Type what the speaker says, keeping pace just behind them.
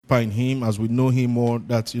deeper in Him, as we know Him more,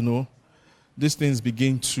 that, these things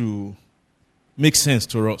begin to make sense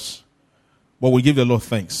to us. But we give the Lord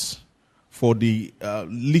thanks for the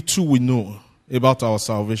little we know about our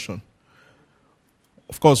salvation.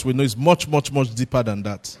 Of course, we know it's much, much, much deeper than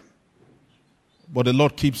that. But the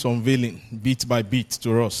Lord keeps unveiling bit by bit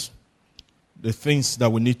to us the things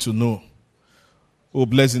that we need to know. Oh,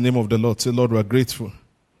 bless the name of the Lord. Say, Lord, we are grateful.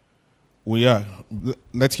 We are.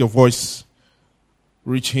 Let your voice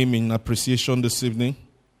reach Him in appreciation this evening.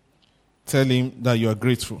 Tell Him that you are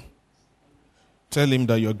grateful. Tell Him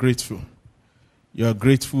that you are grateful. You are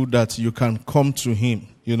grateful that you can come to Him,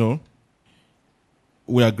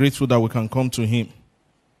 We are grateful that we can come to Him.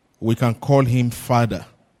 We can call Him Father.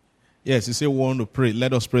 Yes, He said we want to pray.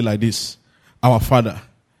 Let us pray like this. Our Father.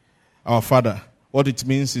 Our Father. What it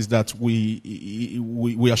means is that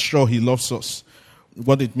we are sure He loves us.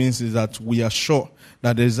 What it means is that we are sure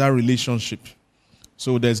that there is a relationship.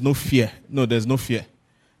 So there's no fear. No, there's no fear.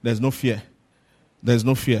 There's no fear. There's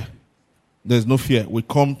no fear. There's no fear. We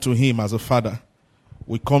come to Him as a Father.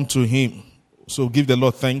 We come to Him. So give the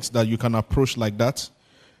Lord thanks that you can approach like that.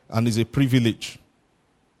 And it's a privilege.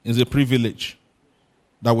 It's a privilege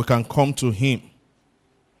that we can come to Him.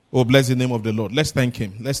 Oh, bless the name of the Lord. Let's thank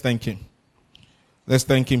Him. Let's thank Him. Let's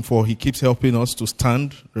thank Him for He keeps helping us to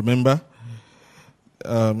stand. Remember?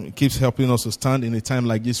 He keeps helping us to stand in a time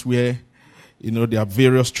like this where, there are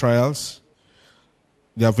various trials.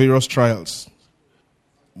 There are various trials.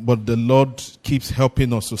 But the Lord keeps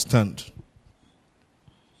helping us to stand.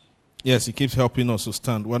 Yes, He keeps helping us to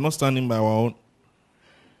stand. We're not standing by our own.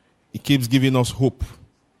 He keeps giving us hope.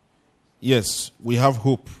 Yes, we have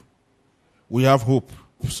hope. We have hope.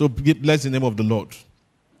 So bless the name of the Lord.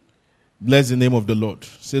 Bless the name of the Lord.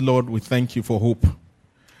 Say, Lord, we thank you for hope.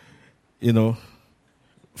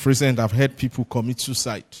 For instance, I've heard people commit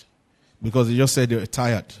suicide because they just said they were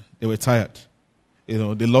tired. They were tired. They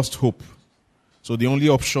lost hope. So the only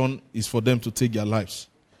option is for them to take their lives.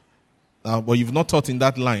 But you've not taught in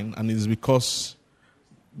that line, and it's because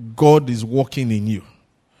God is working in you.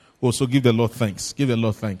 Also, give the Lord thanks. Give the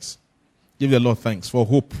Lord thanks. Give the Lord thanks for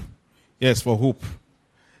hope. Yes, for hope.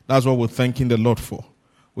 That's what we're thanking the Lord for.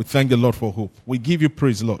 We thank the Lord for hope. We give you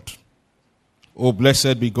praise, Lord. Oh,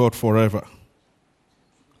 blessed be God forever.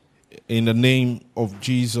 In the name of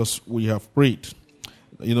Jesus, we have prayed.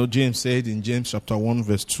 James said in James chapter 1,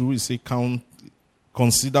 verse 2, he said,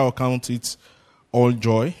 consider or count it all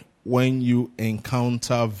joy when you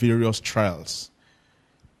encounter various trials.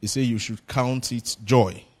 He said you should count it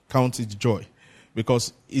joy. Count it joy.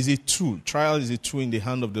 Because it's a tool. Trial is a tool in the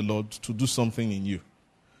hand of the Lord to do something in you.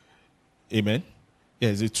 Amen? Yeah,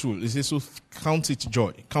 it's a tool. He says, so count it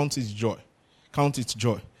joy. Count it joy. Count it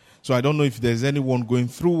joy. So I don't know if there's anyone going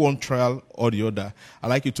through one trial or the other. I'd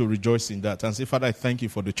like you to rejoice in that and say, Father, I thank you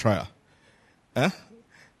for the trial.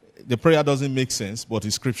 The prayer doesn't make sense, but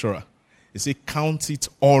it's scriptural. It says, count it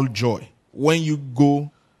all joy when you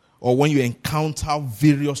go or when you encounter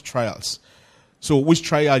various trials. So which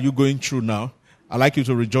trial are you going through now? I'd like you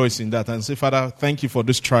to rejoice in that and say, Father, thank you for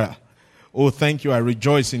this trial. Oh, thank you. I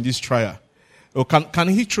rejoice in this trial. Oh, can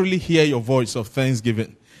He truly hear your voice of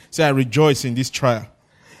thanksgiving? Say, I rejoice in this trial.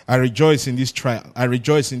 I rejoice in this trial. I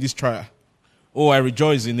rejoice in this trial. Oh, I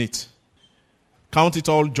rejoice in it. Count it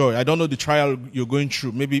all joy. I don't know the trial you're going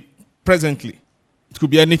through. Maybe presently. It could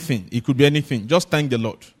be anything. It could be anything. Just thank the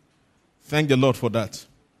Lord. Thank the Lord for that.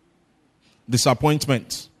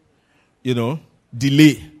 Disappointment.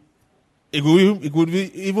 Delay. It could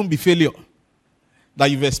even be failure that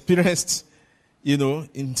you've experienced,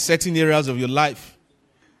 in certain areas of your life.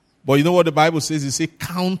 But you know what the Bible says? It says,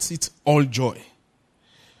 count it all joy.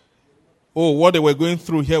 Oh, what they were going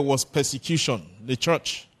through here was persecution. The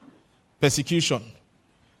church. Persecution.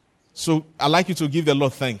 So I'd like you to give the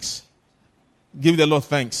Lord thanks. Give the Lord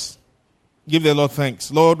thanks. Give the Lord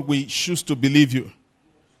thanks. Lord, we choose to believe you.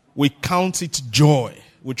 We count it joy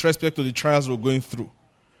with respect to the trials we're going through.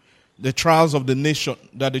 The trials of the nation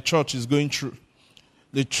that the church is going through.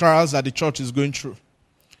 The trials that the church is going through.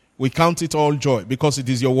 We count it all joy because it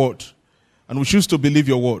is your word. And we choose to believe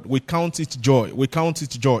your word. We count it joy. We count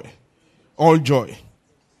it joy. All joy.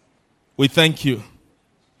 We thank you.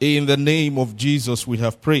 In the name of Jesus we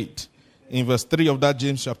have prayed. In verse 3 of that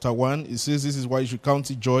James chapter 1, it says, this is why you should count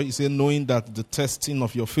it joy. It says, knowing that the testing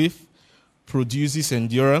of your faith produces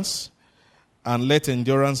endurance, and let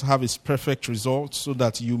endurance have its perfect result, so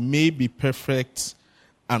that you may be perfect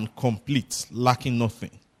and complete, lacking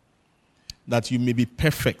nothing. That you may be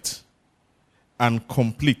perfect and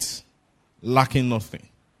complete, lacking nothing.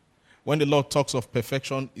 When the Lord talks of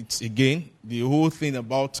perfection, it's again, the whole thing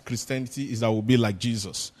about Christianity is that we'll be like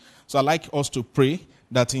Jesus. So I'd like us to pray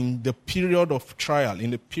that in the period of trial,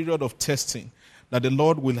 in the period of testing, that the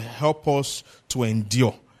Lord will help us to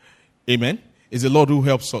endure. Amen. It's the Lord who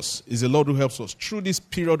helps us. It's the Lord who helps us through this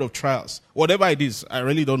period of trials. Whatever it is, I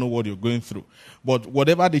really don't know what you're going through. But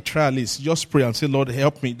whatever the trial is, just pray and say, Lord,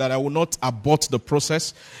 help me, that I will not abort the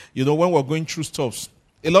process. You know, when we're going through stuff,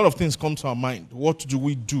 a lot of things come to our mind. What do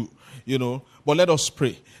we do? You know, but let us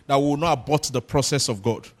pray that we will not abort the process of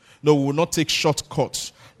God. No, we will not take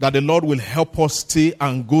shortcuts. That the Lord will help us stay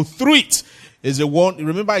and go through it. Is the one.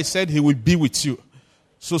 Remember, I said He will be with you.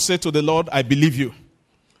 So say to the Lord, I believe you.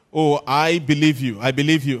 Oh, I believe you. I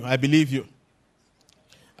believe you. I believe you.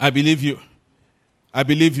 I believe you. I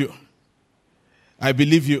believe you. I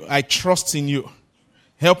believe you. I trust in you.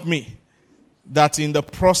 Help me that in the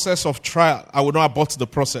process of trial, I will not abort the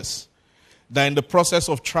process. That in the process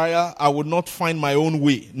of trial, I will not find my own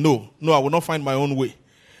way. No, I will not find my own way.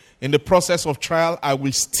 In the process of trial, I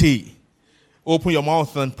will stay. Open your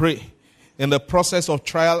mouth and pray. In the process of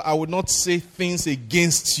trial, I will not say things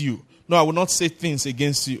against you. No, I will not say things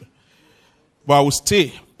against you. But I will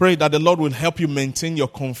stay. Pray that the Lord will help you maintain your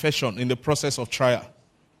confession in the process of trial.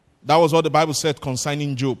 That was what the Bible said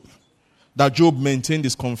concerning Job. That Job maintained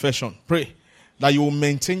his confession. Pray that you will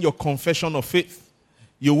maintain your confession of faith.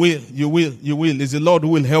 You will. It's the Lord who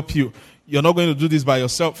will help you. You're not going to do this by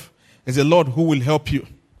yourself. It's the Lord who will help you.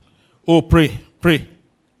 Oh, pray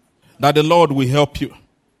that the Lord will help you.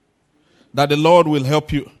 That the Lord will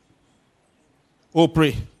help you. Oh,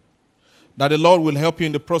 pray that the Lord will help you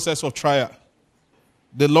in the process of trial.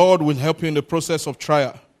 The Lord will help you in the process of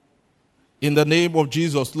trial. In the name of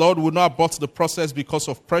Jesus, Lord will not abort the process because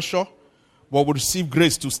of pressure, but will receive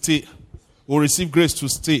grace to stay. Will receive grace to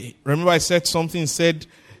stay. Remember I said something, said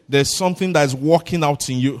there's something that is working out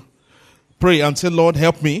in you. Pray and say, Lord,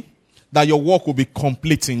 help me, that your work will be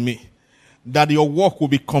complete in me. That your work will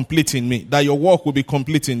be complete in me. That your work will be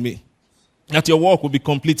complete in me. That your work will be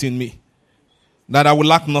complete in me. That I will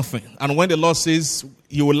lack nothing. And when the Lord says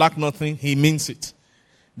you will lack nothing, He means it.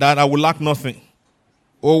 That I will lack nothing.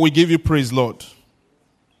 Oh, we give you praise, Lord.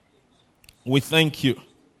 We thank you.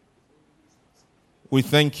 We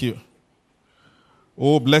thank you.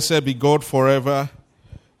 Oh, blessed be God forever.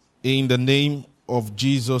 In the name of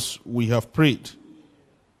Jesus, we have prayed.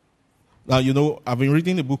 Now, you know, I've been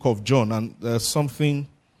reading the book of John, and there's something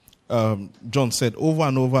John said over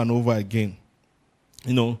and over and over again.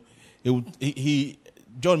 You know,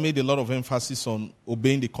 John made a lot of emphasis on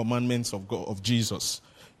obeying the commandments of God, of Jesus.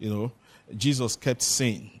 You know, Jesus kept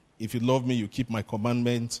saying, if you love me, you keep my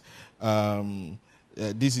commandments.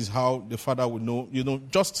 This is how the Father will know. You know,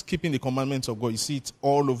 just keeping the commandments of God. You see it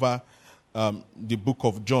all over the book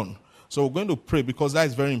of John. So we're going to pray because that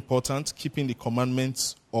is very important, keeping the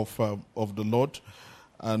commandments of the Lord.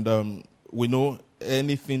 And we know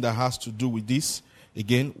anything that has to do with this,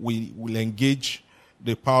 again, we will engage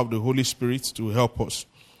the power of the Holy Spirit to help us.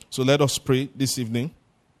 So let us pray this evening.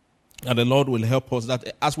 And the Lord will help us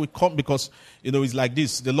that as we come, because, you know, it's like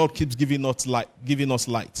this. The Lord keeps giving us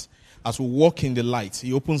light. As we walk in the light,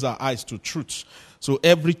 He opens our eyes to truth. So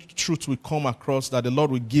every truth we come across, that the Lord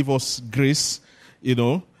will give us grace, you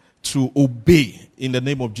know, to obey in the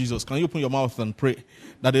name of Jesus. Can you open your mouth and pray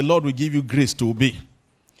that the Lord will give you grace to obey?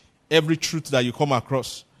 Every truth that you come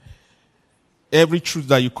across. Every truth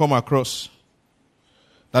that you come across.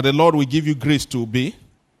 That the Lord will give you grace to obey.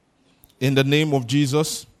 In the name of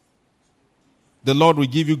Jesus. The Lord will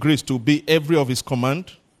give you grace to obey every of His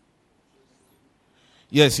command.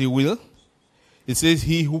 Yes, He will. It says,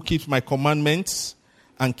 He who keeps my commandments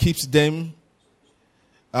and keeps them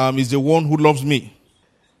is the one who loves me.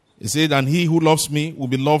 It said, and he who loves me will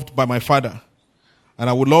be loved by my Father. And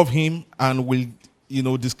I will love him and will, you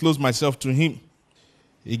know, disclose myself to him.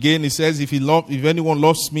 Again, it says, if anyone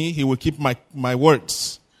loves me, he will keep my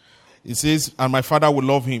words. It says, and my Father will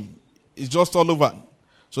love him. It's just all over.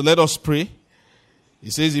 So let us pray.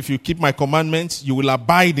 It says, if you keep my commandments, you will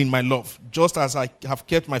abide in my love, just as I have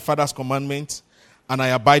kept my Father's commandments, and I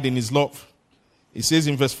abide in his love. It says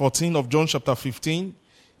in verse 14 of John chapter 15,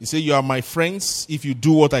 it says, you are my friends if you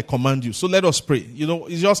do what I command you. So let us pray. You know,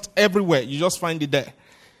 it's just everywhere. You just find it there.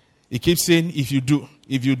 It keeps saying, if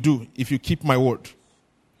you keep my word.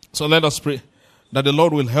 So let us pray that the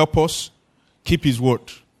Lord will help us keep his word.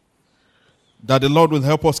 That the Lord will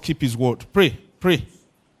help us keep his word. Pray.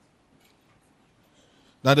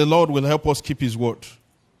 That the Lord will help us keep his word.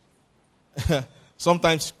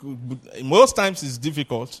 Most times it's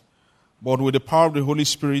difficult, but with the power of the Holy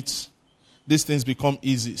Spirit, these things become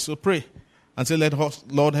easy. So pray and say,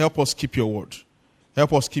 Lord, help us keep your word.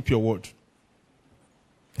 Help us keep your word.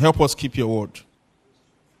 Help us keep your word.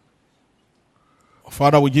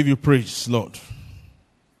 Father, we give you praise, Lord.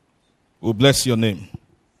 We bless your name.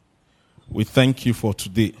 We thank you for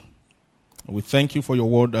today. We thank you for your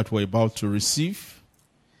word that we're about to receive.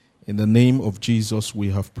 In the name of Jesus,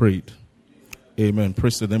 we have prayed. Amen.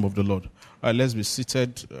 Praise the name of the Lord. All right, let's be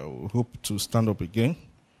seated. We hope to stand up again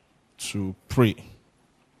to pray,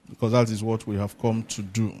 because that is what we have come to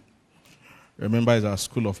do. Remember, it's our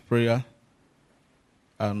school of prayer,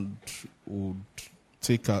 and we'll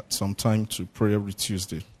take some time to pray every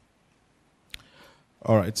Tuesday.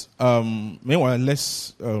 All right. Meanwhile,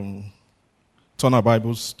 let's turn our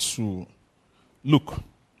Bibles to Luke.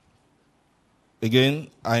 Again,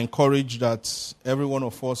 I encourage that every one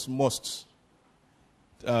of us must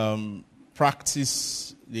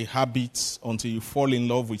practice the habit until you fall in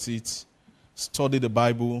love with it. Study the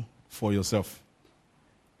Bible for yourself.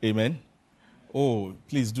 Amen. Oh,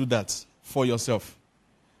 please do that for yourself.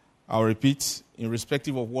 I'll repeat,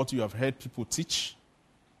 irrespective of what you have heard people teach,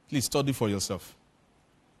 please study for yourself.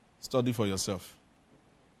 Study for yourself.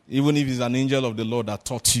 Even if it's an angel of the Lord that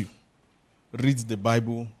taught you, read the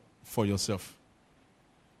Bible for yourself.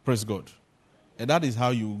 Praise God. And that is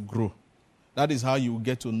how you grow. That is how you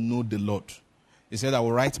get to know the Lord. He said, I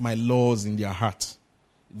will write my laws in their heart.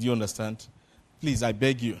 Do you understand? Please, I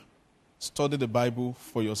beg you, study the Bible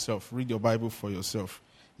for yourself. Read your Bible for yourself.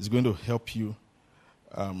 It's going to help you.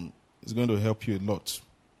 It's going to help you a lot.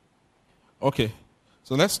 Okay,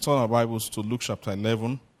 so let's turn our Bibles to Luke chapter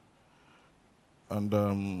 11.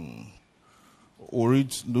 And we'll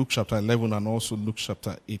read Luke chapter 11 and also Luke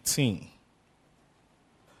chapter 18.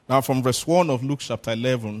 Now, from verse 1 of Luke chapter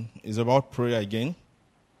 11 is about prayer again.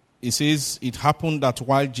 It says, it happened that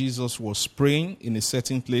while Jesus was praying in a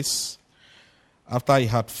certain place, after he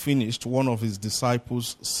had finished, one of his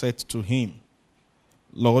disciples said to him,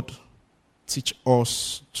 Lord, teach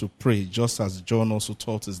us to pray, just as John also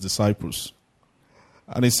taught his disciples.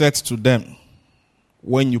 And he said to them,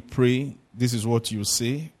 when you pray, this is what you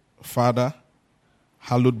say, Father,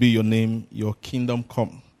 hallowed be your name, your kingdom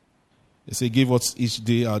come. He said, give us each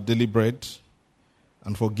day our daily bread,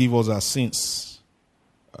 and forgive us our sins.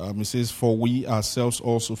 He says, for we ourselves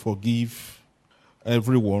also forgive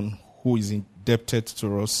everyone who is indebted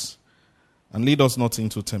to us, and lead us not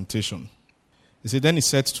into temptation. He said, then he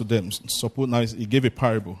said to them, suppose, now he gave a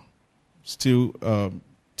parable, still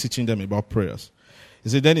teaching them about prayers. He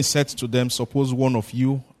said, then he said to them, suppose one of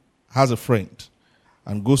you has a friend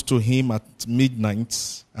and goes to him at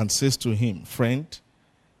midnight and says to him, friend,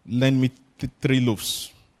 lend me 3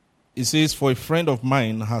 loaves. He says, for a friend of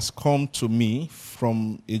mine has come to me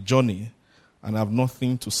from a journey and I have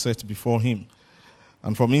nothing to set before him.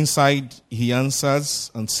 And from inside he answers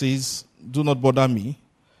and says, do not bother me.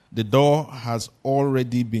 The door has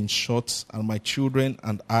already been shut and my children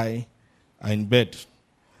and I are in bed.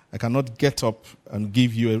 I cannot get up and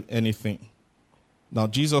give you anything. Now,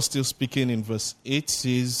 Jesus still speaking in verse 8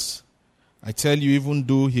 says, I tell you, even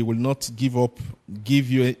though he will not give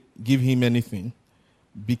him anything,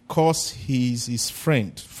 because he is his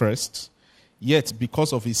friend first, yet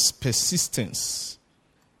because of his persistence,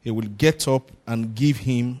 he will get up and give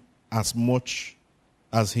him as much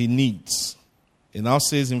as he needs. It now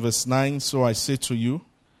says in verse 9, so I say to you,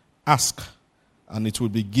 ask, and it will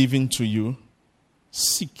be given to you.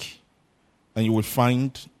 Seek, and you will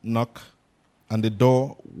find. Knock, and the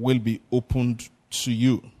door will be opened to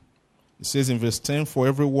you. It says in verse 10, for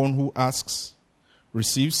everyone who asks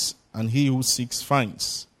receives, and he who seeks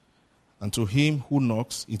finds. And to him who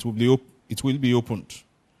knocks, it will be opened.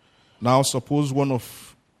 Now suppose one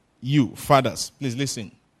of you, fathers, please listen,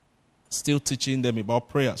 still teaching them about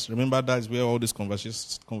prayers. Remember, that is where all this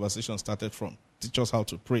conversation started from. Teach us how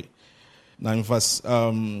to pray. Now in verse,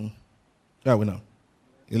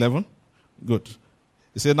 11? Good.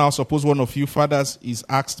 He said, now suppose one of you fathers is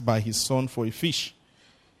asked by his son for a fish.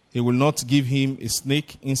 He will not give him a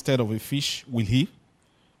snake instead of a fish, will he?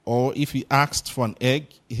 Or if he asked for an egg,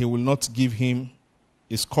 he will not give him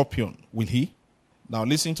a scorpion, will he? Now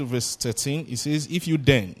listen to verse 13. It says, if you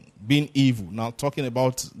then, being evil, now talking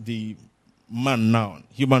about the man now,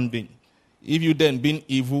 human being. If you then, being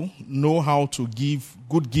evil, know how to give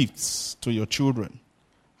good gifts to your children,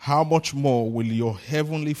 how much more will your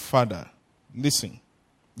heavenly Father, listen,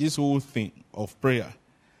 this whole thing of prayer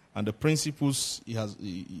and the principles he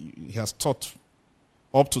has taught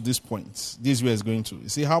up to this point, this is where it's going to. You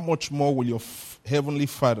see, how much more will your heavenly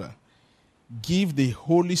Father give the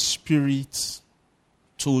Holy Spirit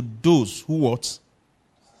to those who what?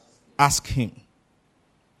 Ask him.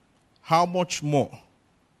 How much more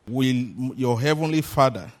will your heavenly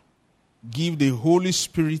Father give the Holy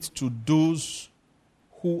Spirit to those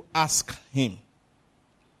who ask him?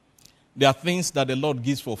 There are things that the Lord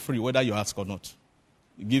gives for free, whether you ask or not.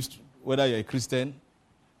 He gives whether you're a Christian,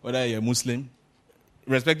 whether you're a Muslim,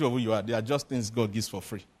 irrespective of who you are, they are just things God gives for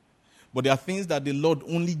free. But there are things that the Lord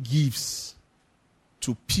only gives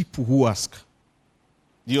to people who ask.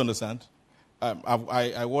 Do you understand?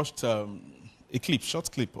 I watched a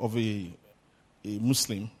short clip of a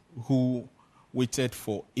Muslim who waited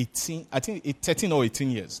for 13 or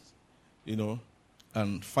 18 years,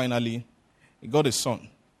 and finally he got a son.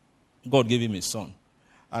 God gave him a son.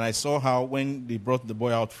 And I saw how when they brought the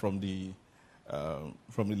boy out from the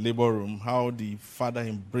labor room, how the father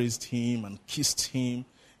embraced him and kissed him,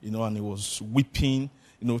 and he was weeping,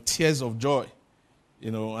 tears of joy,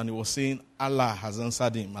 and he was saying, Allah has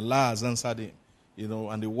answered him, Allah has answered him,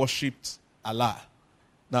 and they worshipped Allah.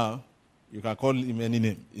 Now, you can call him any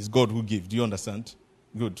name. It's God who gives. Do you understand?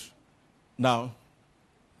 Good. Now,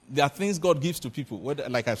 there are things God gives to people, whether,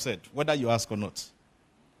 like I've said, whether you ask or not.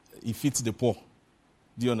 He feeds the poor.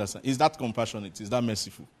 Do you understand? Is that compassionate? Is that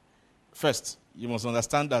merciful? First, you must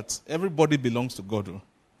understand that everybody belongs to God.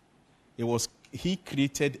 He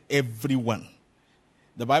created everyone.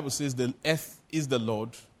 The Bible says the earth is the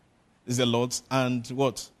Lord's, and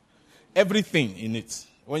what? Everything in it.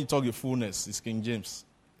 When you talk of fullness, it's King James.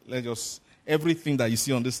 Everything that you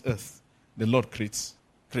see on this earth, the Lord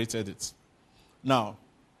created it. Now,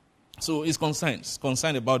 so it's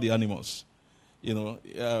concerned about the animals.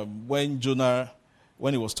 When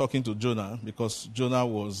he was talking to Jonah, because Jonah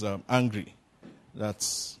was angry that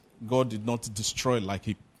God did not destroy like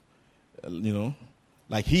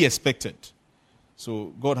he expected.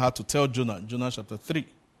 So God had to tell Jonah chapter 3.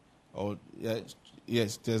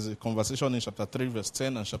 Yes, there's a conversation in chapter 3, verse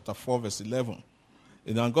 10, and chapter 4, verse 11.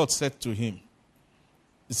 And God said to him,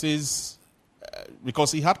 he says,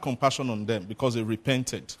 because he had compassion on them, because they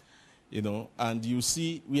repented, and you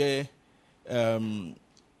see where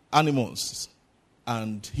animals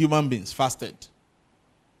and human beings fasted,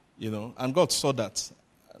 and God saw that.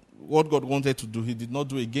 What God wanted to do, he did not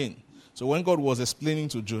do again. So when God was explaining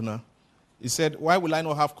to Jonah, he said, why will I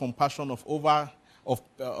not have compassion of a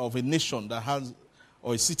nation that has,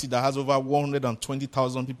 or a city that has over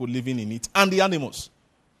 120,000 people living in it, and the animals?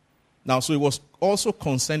 Now, so he was also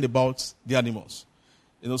concerned about the animals.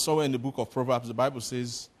 Somewhere in the book of Proverbs, the Bible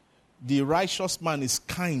says, the righteous man is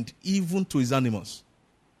kind even to his animals.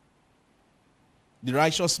 The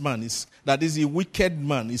righteous man a wicked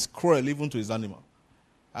man is cruel even to his animal.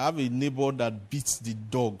 I have a neighbor that beats the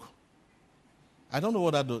dog. I don't know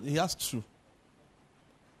what that does. He has two.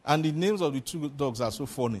 And the names of the two dogs are so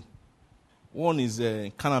funny. One is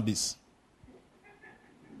Cannabis.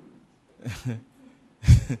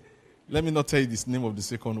 Let me not tell you the name of the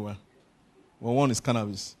second one. But one is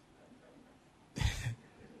Cannabis.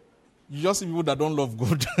 You just see people that don't love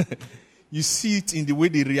God. You see it in the way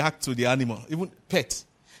they react to the animal, even pets.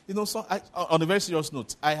 So on a very serious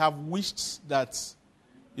note, I have wished that,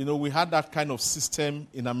 we had that kind of system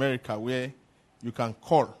in America where you can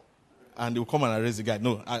call and they will come and arrest the guy.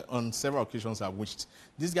 No, on several occasions I've wished.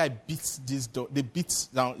 This guy beats this dog. They beat,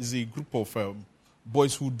 now it's a group of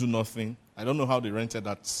boys who do nothing. I don't know how they rented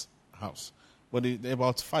that house. But there are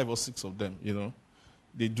about 5 or 6 of them,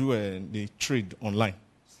 They they trade online.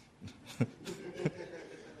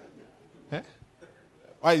 Eh?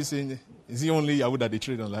 Why are you saying, is it only Yahoo that they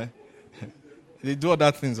trade online? They do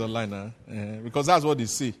other things online, because that's what they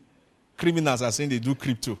say. Criminals are saying they do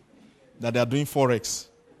crypto, that they are doing forex,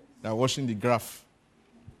 they are watching the graph.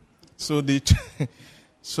 So they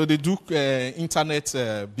do internet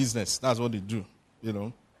business. That's what they do,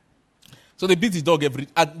 So they beat the dog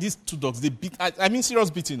these two dogs, they beat, I mean serious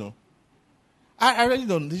beating, I really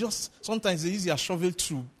don't. They just, sometimes they use their shovel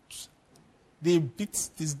to, they beat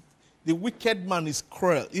this. The wicked man is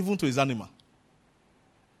cruel, even to his animal.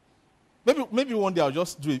 Maybe one day I'll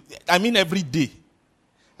just do it. I mean every day.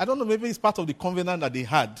 I don't know, maybe it's part of the covenant that they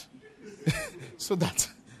had. so that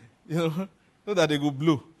they go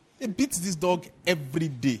blow. They beat this dog every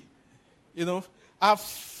day. I've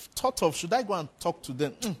thought of, should I go and talk to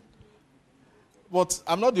them? But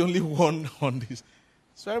I'm not the only one on this.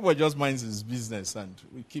 So everybody just minds his business and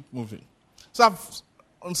we keep moving. So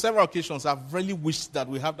on several occasions, I've really wished that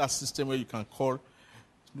we have that system where you can call.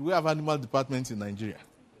 Do we have animal department in Nigeria?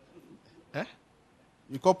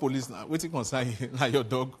 You call police now. Waiting concern like your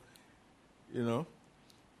dog.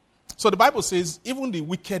 So the Bible says, even the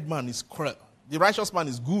wicked man is cruel. The righteous man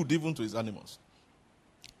is good even to his animals.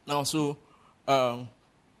 Now, so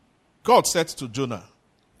God said to Jonah,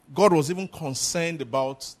 God was even concerned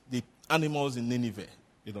about the animals in Nineveh,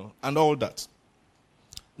 and all that.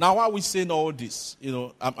 Now, while we're saying all this,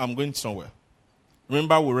 I'm going somewhere.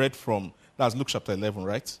 Remember we read from, that's Luke chapter 11,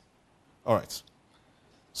 right? All right.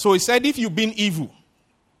 So he said, if you've been evil,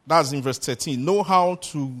 That's in verse 13. Know how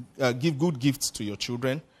to give good gifts to your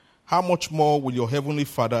children. How much more will your heavenly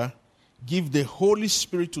Father give the Holy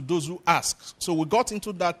Spirit to those who ask? So we got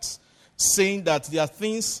into that saying that there are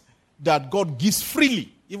things that God gives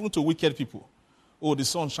freely, even to wicked people. Oh, the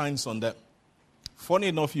sun shines on them. Funny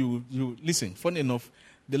enough, you listen, funny enough,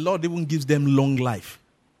 the Lord even gives them long life.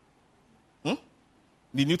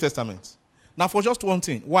 The New Testament. Now for just one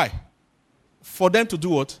thing. Why? For them to do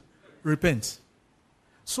what? Repent.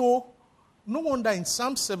 So, no wonder in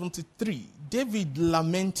Psalm 73, David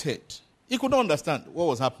lamented. He could not understand what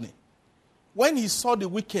was happening. When he saw the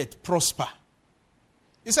wicked prosper,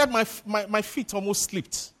 he said, my feet almost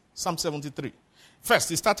slipped. Psalm 73. First,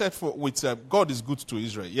 he started with God is good to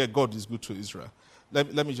Israel. Yeah, God is good to Israel.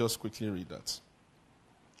 Let me just quickly read that.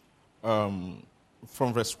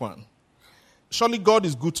 From verse 1. Surely God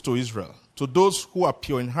is good to Israel, to those who are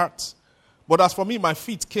pure in heart. But as for me, my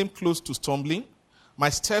feet came close to stumbling. My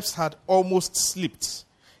steps had almost slipped.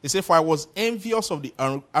 He said, for I was envious of the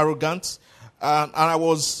arrogant, and I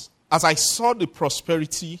was, as I saw the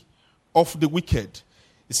prosperity of the wicked.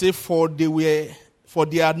 He said, for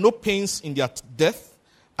there are no pains in their death,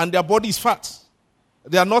 and their body is fat.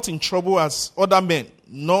 They are not in trouble as other men,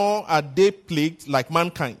 nor are they plagued like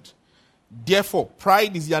mankind. Therefore,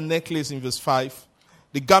 pride is their necklace in verse 5.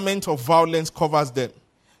 The garment of violence covers them.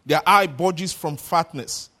 Their eye bulges from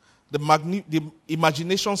fatness. The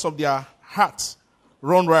imaginations of their hearts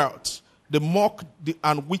run riot. They mock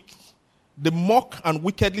and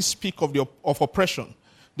wickedly speak of oppression.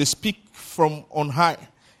 They speak from on high.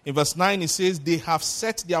 In verse 9 it says, they have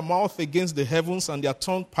set their mouth against the heavens and their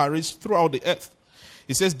tongue perished throughout the earth.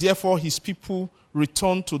 It says, therefore his people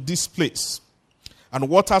return to this place, and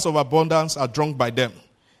waters of abundance are drunk by them.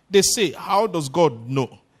 They say, how does God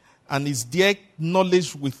know? And is there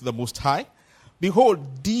knowledge with the Most High?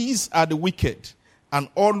 Behold, these are the wicked, and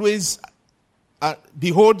always at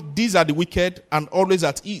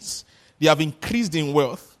ease. They have increased in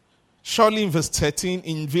wealth. Surely in verse 13,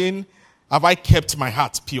 in vain have I kept my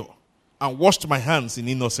heart pure, and washed my hands in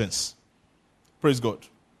innocence. Praise God.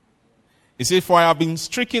 He said, for I have been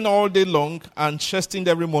stricken all day long, and chastened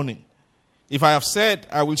every morning. If I have said,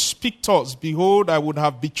 I will speak thus, behold, I would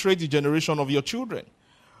have betrayed the generation of your children.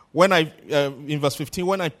 In verse 15,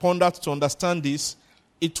 when I pondered to understand this,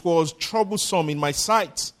 it was troublesome in my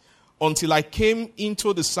sight until I came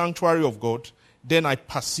into the sanctuary of God. Then I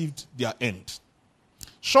perceived their end.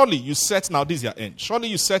 Surely you set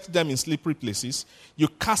them in slippery places. You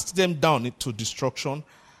cast them down into destruction.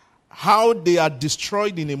 How they are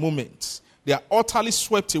destroyed in a moment. They are utterly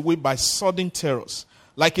swept away by sudden terrors.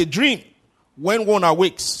 Like a dream, when one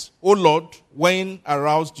awakes, O Lord, when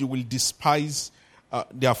aroused, you will despise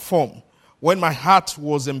their form. When my heart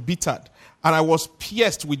was embittered and I was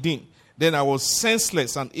pierced within, then I was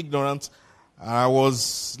senseless and ignorant. I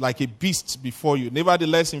was like a beast before you.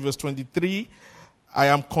 Nevertheless, in verse 23, I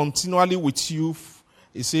am continually with you.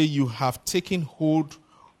 He says, you have taken hold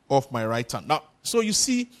of my right hand. Now, you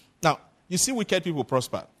see wicked people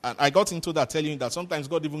prosper. And I got into that telling you that sometimes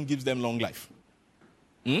God even gives them long life.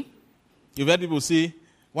 You've heard people say,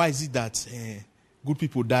 why is it that good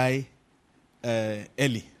people die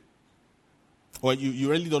early? Well, you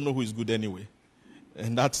really don't know who is good anyway.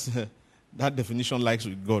 And that definition lies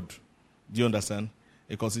with God. Do you understand?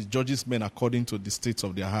 Because it judges men according to the states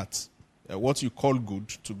of their hearts. What you call good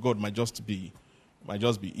to God might just be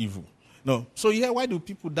evil. No. So why do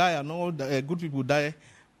people die and all that? Good people die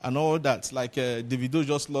and all that. Like Davido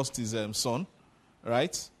just lost his son,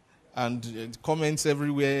 right? And comments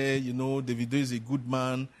everywhere, Davido is a good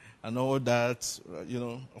man and all that,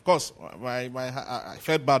 Of course, I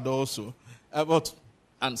felt bad also.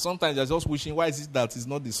 And sometimes I was just wishing, why is it that he's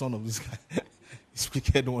not the son of this guy? This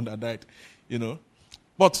wicked one that died,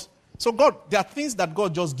 But, so God, there are things that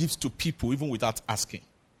God just gives to people even without asking.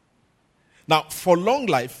 Now, for long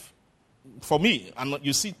life, for me, and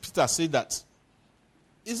you see Peter say that,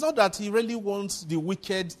 it's not that he really wants the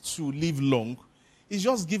wicked to live long. He's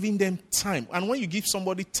just giving them time. And when you give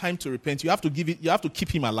somebody time to repent, you have to keep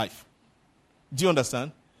him alive. Do you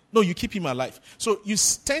understand? No, you keep him alive. So you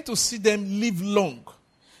tend to see them live long.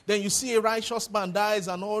 Then you see a righteous man dies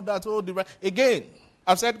and all that. Again,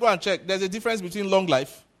 I've said go and check. There's a difference between long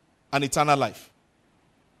life and eternal life.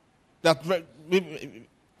 I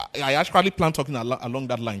actually plan talking along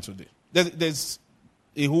that line today. There's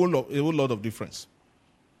a whole lot of difference.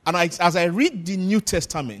 And as I read the New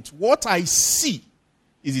Testament, what I see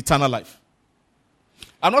is eternal life.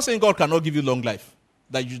 I'm not saying God cannot give you long life,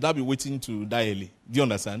 that you should not be waiting to die early. Do you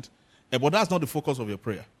understand? But that's not the focus of your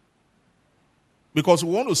prayer. Because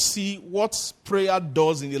we want to see what prayer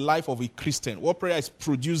does in the life of a Christian, what prayer is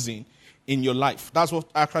producing in your life. That's what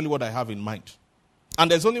I have in mind.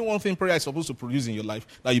 And there's only one thing prayer is supposed to produce in your life,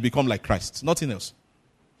 that you become like Christ. Nothing else.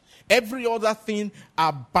 Every other thing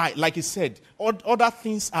like he said, other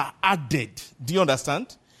things are added. Do you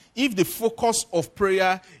understand? If the focus of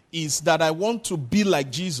prayer is that I want to be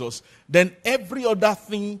like Jesus, then every other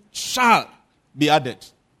thing shall be added.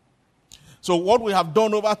 So what we have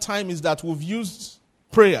done over time is that we've used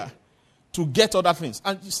prayer to get other things.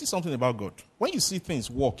 And you see something about God. When you see things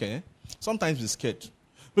work, sometimes you're scared.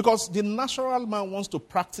 Because the natural man wants to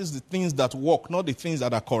practice the things that work, not the things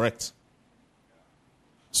that are correct.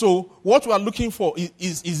 So what we are looking for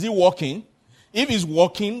is it working? If it's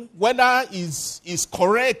working, whether it's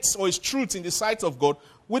correct or it's truth in the sight of God,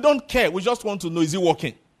 we don't care. We just want to know, is it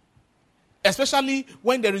working? Especially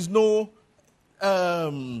when there is no, there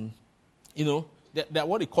are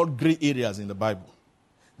what they call gray areas in the Bible.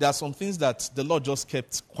 There are some things that the Lord just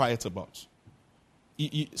kept quiet about.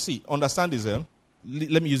 See, understand this.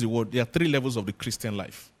 Let me use the word. There are 3 levels of the Christian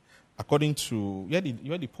life. According to, where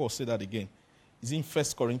did Paul say that again? It's in 1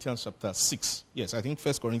 Corinthians chapter 6. Yes, I think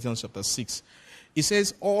 1 Corinthians chapter 6. It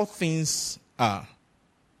says all things are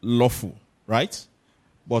lawful, right?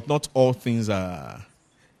 But not all things are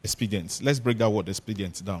expedient. Let's break that word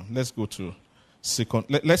expedient down. Let's go to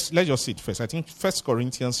let's just see it first. I think 1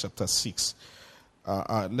 Corinthians chapter 6.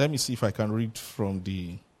 Let me see if I can read from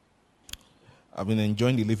I've been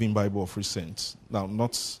enjoying the Living Bible of recent. Now,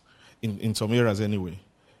 not in some areas anyway.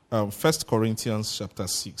 1 Corinthians chapter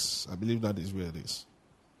 6. I believe that is where it is.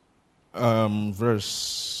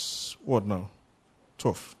 Verse, what now?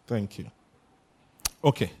 12. Thank you.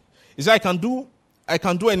 Okay. It says, I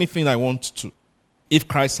can do anything I want to if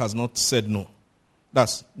Christ has not said no.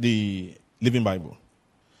 That's the Living Bible.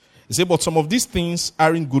 It says, but some of these things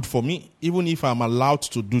aren't good for me, even if I'm allowed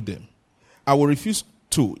to do them. I will refuse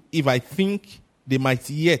to if I think they might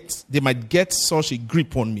get such a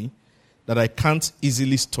grip on me that I can't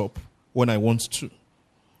easily stop when I want to.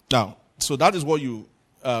 Now, so that is what you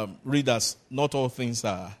read as not all things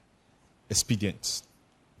are expedient.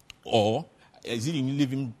 Or, is it in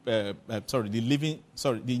the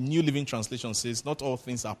New Living Translation says not all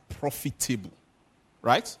things are profitable.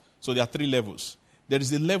 Right? So there are 3 levels. There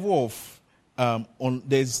is a level of,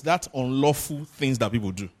 there's that unlawful things that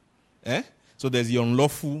people do. So there's the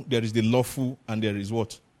unlawful, there is the lawful, and there is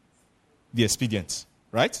what? The expedient.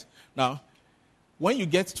 Right? Now, when you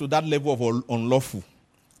get to that level of unlawful,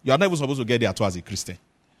 you are not even supposed to get there at all as a Christian.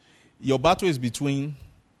 Your struggle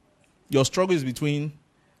is between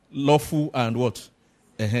lawful and what?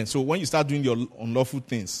 So when you start doing your unlawful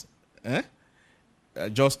things, I'm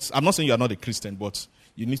not saying you are not a Christian, but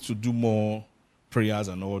you need to do more prayers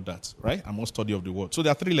and all that, right? And more study of the word. So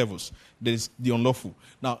there are 3 levels. There's the unlawful.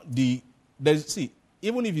 Now,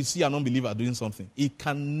 even if you see an unbeliever doing something, it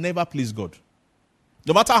can never please God.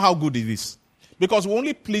 No matter how good it is. Because we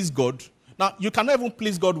only please God. Now, you cannot even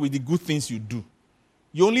please God with the good things you do.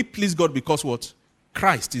 You only please God because what?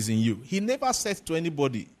 Christ is in you. He never said to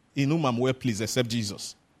anybody, in whom I'm well pleased, except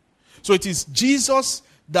Jesus. So it is Jesus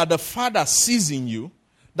that the Father sees in you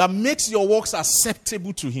that makes your works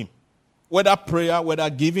acceptable to Him. Whether prayer, whether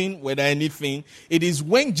giving, whether anything. It is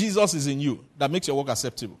when Jesus is in you that makes your work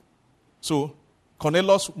acceptable. So,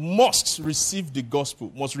 Cornelius must receive the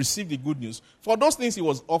gospel, must receive the good news for those things he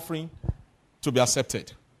was offering to be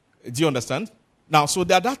accepted. Do you understand? Now, so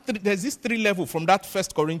there's this 3 levels from that 1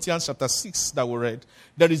 Corinthians chapter 6 that we read.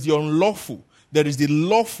 There is the unlawful, there is the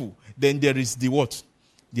lawful, then there is the what?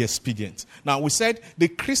 The expedient. Now, we said the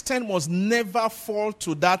Christian must never fall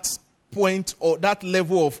to that point or that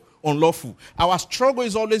level of unlawful. Our struggle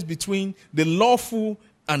is always between the lawful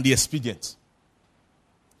and the expedient.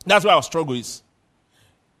 That's where our struggle is.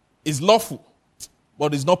 It's lawful,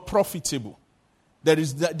 but it's not profitable. There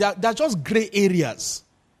are just gray areas,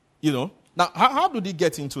 Now, how do they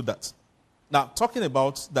get into that? Now, talking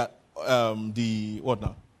about that,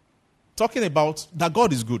 Talking about that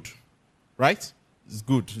God is good, right? It's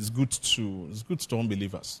good. It's good to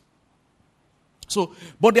unbelievers. So,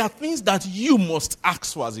 but there are things that you must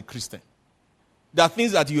ask for as a Christian. There are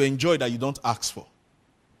things that you enjoy that you don't ask for.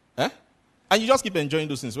 And you just keep enjoying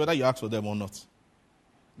those things, whether you ask for them or not.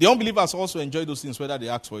 The unbelievers also enjoy those things, whether they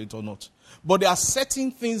ask for it or not. But there are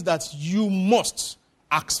certain things that you must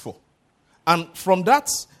ask for. And from that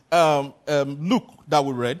Luke that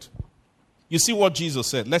we read, you see what Jesus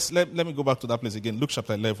said. Let me go back to that place again. Luke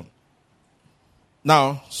chapter 11.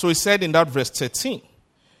 Now, so he said in that verse 13,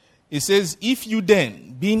 it says, if you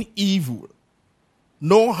then, being evil,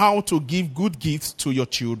 know how to give good gifts to your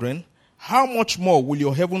children, how much more will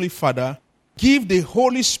your heavenly Father give the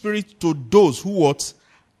Holy Spirit to those who what?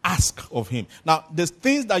 Ask of him. Now, there's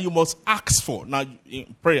things that you must ask for. Now,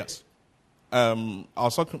 in prayers. I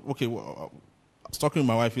was talking with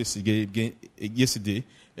my wife yesterday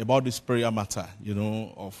about this prayer matter,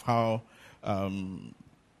 of how...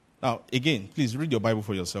 now, again, please read your Bible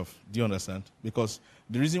for yourself. Do you understand? Because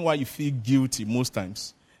the reason why you feel guilty most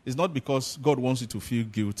times is not because God wants you to feel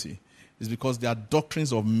guilty. It's because there are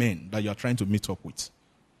doctrines of men that you are trying to meet up with.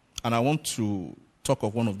 And I want to talk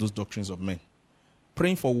of one of those doctrines of men.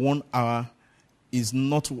 Praying for 1 hour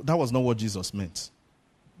that was not what Jesus meant.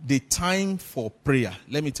 The time for prayer,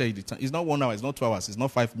 let me tell you the time. It's not 1 hour, it's not 2 hours, it's not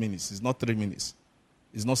 5 minutes, it's not 3 minutes,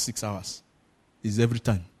 it's not 6 hours. It's every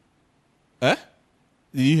time. Did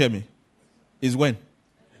you hear me? It's when?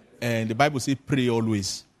 And the Bible says pray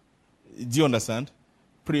always. Do you understand?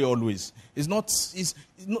 Pray always. It's not,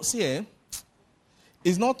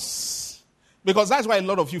 because that's why a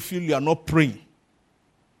lot of you feel you are not praying.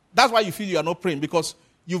 That's why you feel you are not praying, because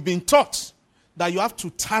you've been taught that you have to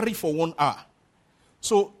tarry for 1 hour.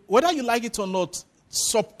 So whether you like it or not,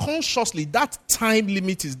 subconsciously that time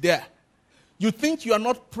limit is there. You think you are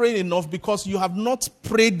not praying enough because you have not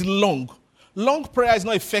prayed long. Long prayer is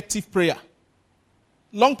not effective prayer.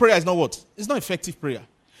 Long prayer is not what? It's not effective prayer.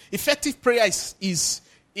 Effective prayer is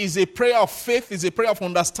a prayer of faith, is a prayer of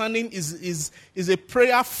understanding, is a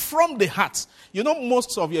prayer from the heart.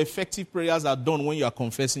 Most of your effective prayers are done when you are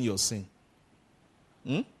confessing your sin.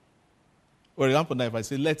 For example, now if I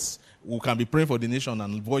say, we can be praying for the nation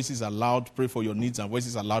and voices are loud, pray for your needs and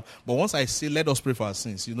voices are loud. But once I say, let us pray for our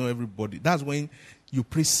sins, everybody, that's when you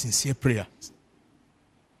pray sincere prayer.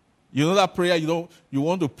 You know that prayer you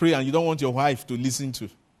want to pray and you don't want your wife to listen to.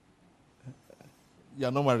 You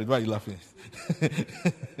are not married. Why are you laughing?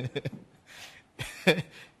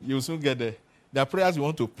 You'll soon get there. There are prayers you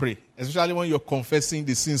want to pray, especially when you're confessing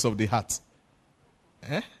the sins of the heart.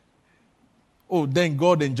 Oh, then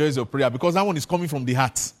God enjoys your prayer because that one is coming from the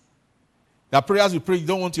heart. There are prayers you pray you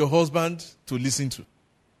don't want your husband to listen to.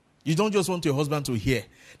 You don't just want your husband to hear.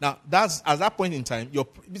 Now, that's at that point in time,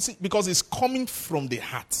 because it's coming from the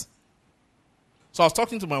heart. So I was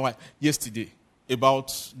talking to my wife yesterday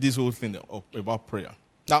about this whole thing about prayer.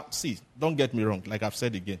 Now, see, don't get me wrong. Like I've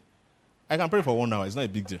said again, I can pray for 1 hour. It's not a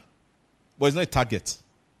big deal. But it's not a target.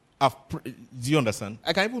 Do you understand?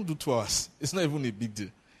 I can even do 2 hours. It's not even a big deal.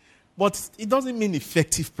 But it doesn't mean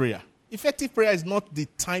effective prayer. Effective prayer is not the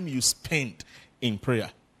time you spend in prayer.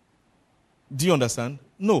 Do you understand?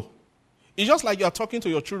 No. It's just like you are talking to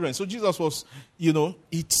your children. So Jesus was,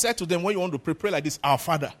 he said to them, when you want to pray like this, Our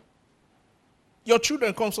Father. Your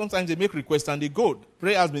children come sometimes, they make requests and they go.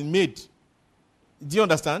 Prayer has been made. Do you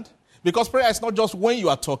understand? Because prayer is not just when you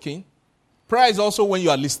are talking. Prayer is also when you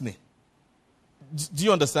are listening. Do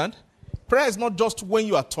you understand? Prayer is not just when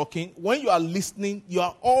you are talking. When you are listening, you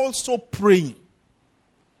are also praying.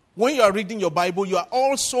 When you are reading your Bible, you are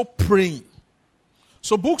also praying.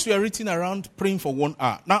 So books were written around praying for 1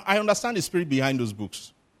 hour. Now, I understand the spirit behind those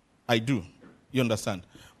books. I do. You understand?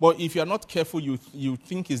 But if you are not careful, you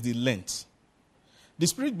think it's the length. The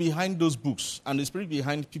spirit behind those books and the spirit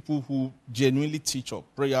behind people who genuinely teach of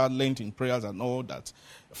prayer, length in prayers and all that,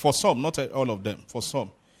 for some, not all of them, for some,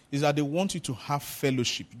 is that they want you to have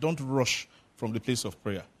fellowship. Don't rush from the place of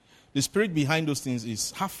prayer. The spirit behind those things is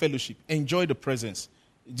have fellowship. Enjoy the presence.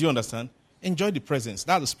 Do you understand? Enjoy the presence.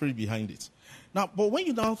 That's the spirit behind it. Now, but when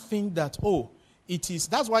you now think that,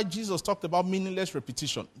 that's why Jesus talked about meaningless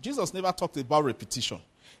repetition. Jesus never talked about repetition.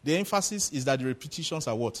 The emphasis is that the repetitions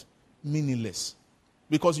are what? Meaningless.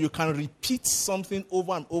 Because you can repeat something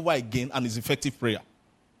over and over again and it's effective prayer.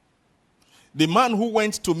 The man who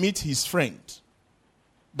went to meet his friend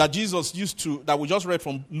that that we just read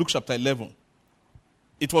from Luke chapter 11,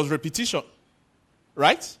 it was repetition.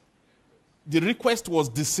 Right? The request was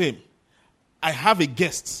the same. I have a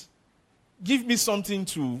guest. Give me something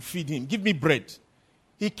to feed him. Give me bread.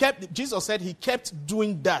 Jesus said he kept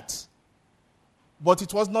doing that. But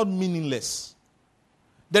it was not meaningless.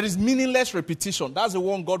 There is meaningless repetition. That's the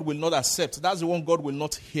one God will not accept. That's the one God will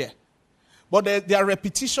not hear. But there are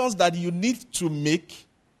repetitions that you need to make.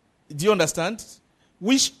 Do you understand?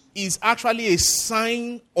 Which is actually a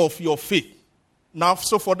sign of your faith. Now,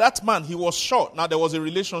 so for that man, he was sure. Now, there was a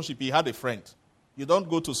relationship. He had a friend. You don't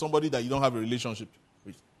go to somebody that you don't have a relationship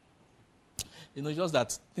with. Just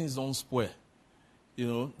that things don't spoil.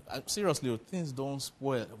 Seriously, things don't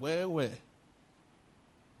spoil. Where?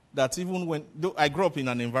 That even I grew up in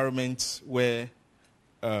an environment where,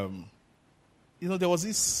 there was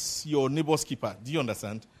this, your neighbor's keeper. Do you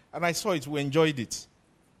understand? And I saw it. We enjoyed it.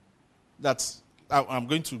 That I'm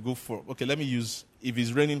going to go for, let me use, if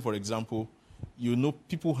it's raining, for example, you know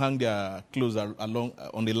people hang their clothes along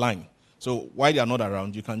on the line. So while they are not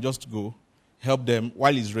around, you can just go, help them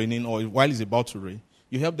while it's raining or while it's about to rain.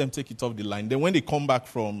 You help them take it off the line. Then when they come back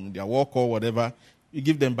from their walk or whatever, you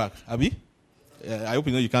give them back. Abi? I hope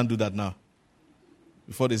you know you can't do that now.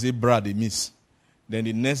 Before they say, brah, they miss. Then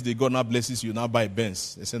the next day, God now blesses you, now buy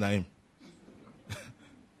Benz. They say, na him.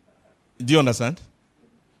 Do you understand?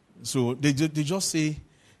 So they just say,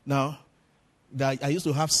 now, that I used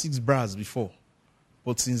to have 6 bras before.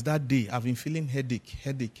 But since that day, I've been feeling headache.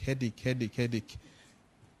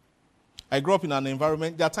 I grew up in an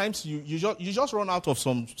environment, there are times you just run out of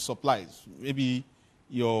some supplies. Maybe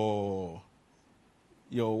your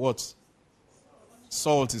what?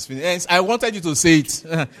 Salt is finished. I wanted you to say it.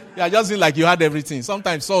 You are just saying like you had everything.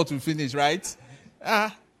 Sometimes salt will finish, right?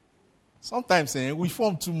 Sometimes we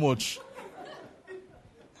form too much.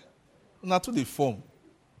 Not to the form.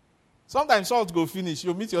 Sometimes salt go finish.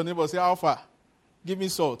 You meet your neighbor, say, how far? Give me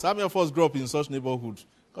salt. How many of us grew up in such neighborhood?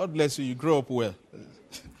 God bless you, you grow up well.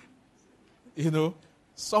 You know,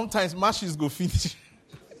 sometimes mashes go finish.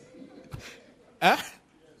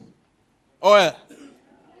 Oil.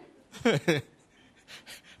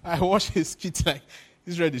 I watched a skit like,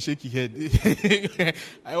 he's ready to shake his head.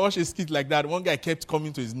 I watched a skit like that. One guy kept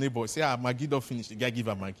coming to his neighbor, say, Maggi don't finish. The guy give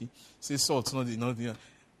her Maggi. Say, salt, nothing.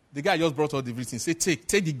 The guy just brought out everything. Say, take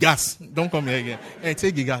the gas. Don't come here again. Hey,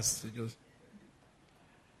 take the gas.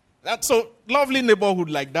 That's so lovely neighborhood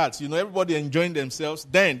like that. You know, everybody enjoying themselves.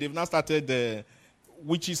 Then they've now started the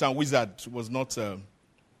witches and wizards was not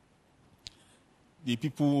the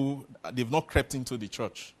people. They've not crept into the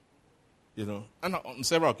church. You know, and on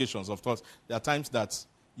several occasions, of course, there are times that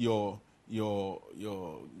your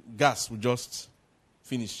gas will just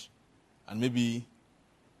finish, and maybe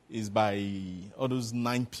it's by all those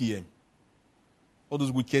 9 p.m. all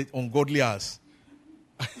those wicked, ungodly hours.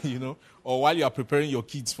 You know, or while you are preparing your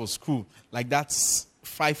kids for school, like that's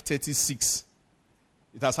 5:36.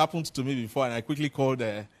 It has happened to me before, and I quickly called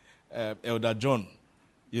Elder John.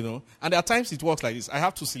 You know, and there are times it works like this. I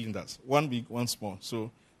have 2 cylinders, one big, one small.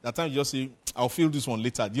 So there are times you just say, "I'll fill this one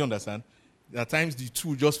later." Do you understand? There are times the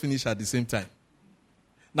 2 just finish at the same time.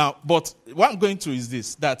 Now, but what I'm going to is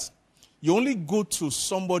this: that you only go to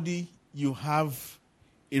somebody you have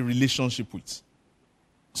a relationship with.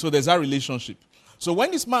 So there's that relationship. So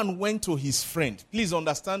when this man went to his friend, please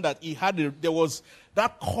understand that there was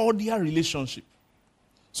that cordial relationship.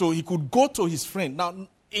 So he could go to his friend. Now,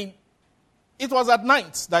 it was at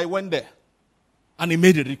night that he went there. And he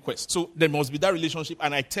made a request. So there must be that relationship.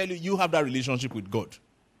 And I tell you, you have that relationship with God.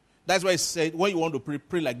 That's why I said, when you want to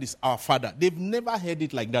pray like this, our Father. They've never heard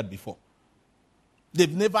it like that before.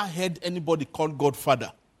 They've never heard anybody call God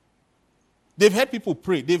Father. They've heard people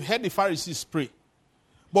pray. They've heard the Pharisees pray.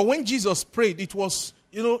 But when Jesus prayed, it was,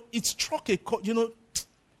 it struck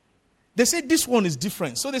they said this one is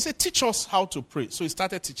different. So they said, teach us how to pray. So he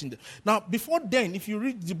started teaching them. Now, before then, if you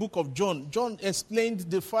read the book of John, John explained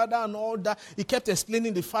the Father and all that. He kept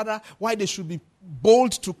explaining the Father, why they should be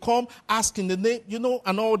bold to come, ask in the name,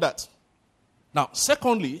 and all that. Now,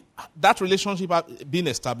 secondly, that relationship being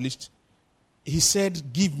established, he said,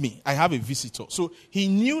 give me, I have a visitor. So he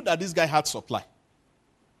knew that this guy had supply.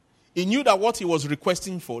 He knew that what he was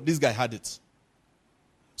requesting for, this guy had it.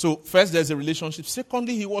 So first, there's a relationship.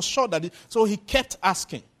 Secondly, he was sure that so he kept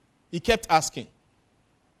asking.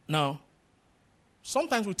 Now,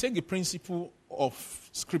 sometimes we take the principle of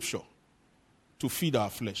Scripture to feed our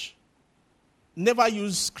flesh. Never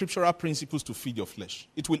use scriptural principles to feed your flesh.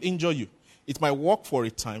 It will injure you. It might work for a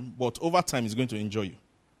time, but over time it's going to injure you.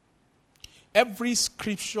 Every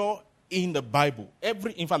scripture in the Bible,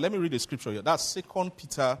 in fact, let me read the scripture here. That's 2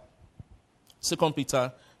 Peter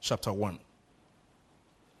chapter 1.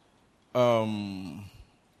 Let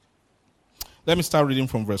me start reading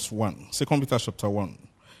from verse 1. 2 Peter chapter 1.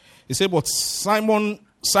 It says, but Simon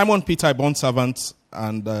Peter, a bondservant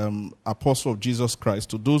and apostle of Jesus Christ,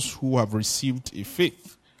 to those who have received a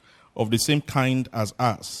faith of the same kind as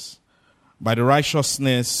us, by the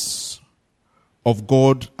righteousness of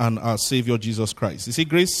God and our Savior Jesus Christ. He said,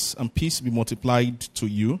 grace and peace be multiplied to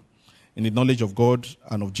you in the knowledge of God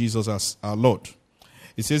and of Jesus as our Lord.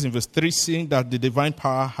 It says in verse 3, seeing that the divine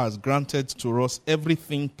power has granted to us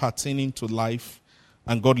everything pertaining to life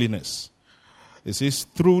and godliness. It says,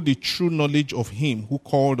 through the true knowledge of him who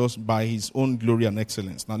called us by his own glory and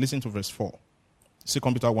excellence. Now listen to verse 4. 2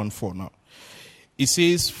 Peter 1:4 now. It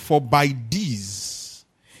says, for by these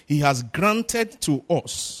he has granted to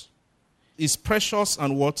us his precious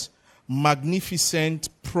and what? Magnificent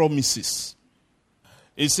promises.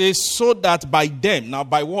 It says, so that by them, now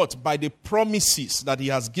by what? By the promises that he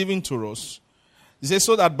has given to us, He says,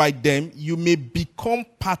 so that by them you may become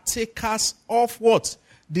partakers of what?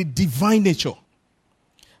 The divine nature.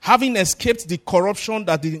 Having escaped the corruption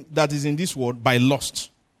that is in this world by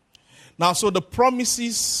lust. Now, so the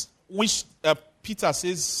promises which Peter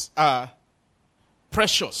says are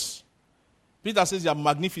precious. Peter says they are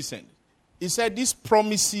magnificent. He said these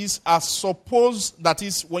promises are supposed, that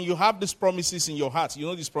is, when you have these promises in your heart, you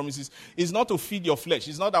know these promises, it's not to feed your flesh.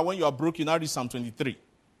 It's not that when you are broke, you now read Psalm 23.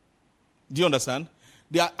 Do you understand?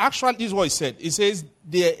 They are actually, this is what he said. He says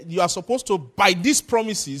you are supposed to, by these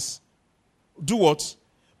promises, do what?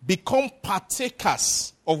 Become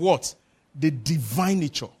partakers of what? The divine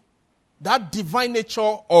nature. That divine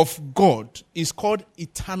nature of God is called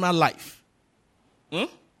eternal life.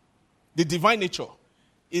 The divine nature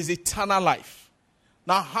is eternal life.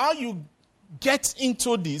 Now, how you get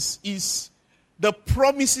into this is the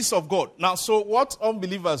promises of God. Now, so what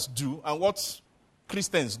unbelievers do and what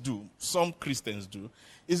Christians do, some Christians do,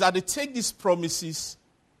 is that they take these promises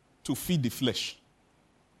to feed the flesh.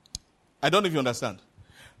 I don't know if you understand.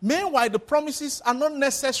 Meanwhile, the promises are not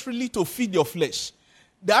necessarily to feed your flesh.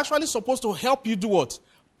 They're actually supposed to help you do what?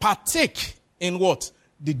 Partake in what?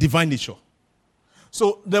 The divine nature.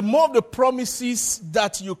 So the more of the promises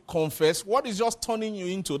that you confess, what is just turning you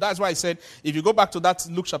into? That's why I said, if you go back to that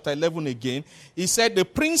Luke chapter 11 again, he said the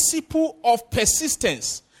principle of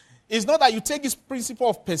persistence. It's not that you take this principle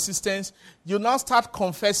of persistence, you now start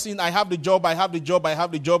confessing, I have the job, I have the job, I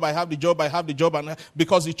have the job, I have the job, I have the job.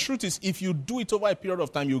 Because the truth is, if you do it over a period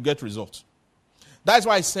of time, you'll get results. That's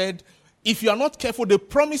why I said, if you are not careful, the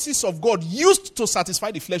promises of God used to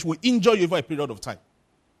satisfy the flesh will injure you over a period of time.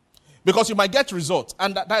 Because you might get results.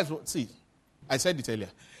 And that is what, see, I said it earlier.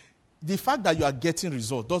 The fact that you are getting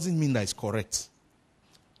results doesn't mean that it's correct.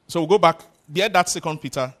 So we'll go back, bear that 2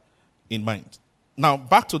 Peter in mind. Now,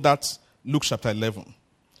 back to that Luke chapter 11.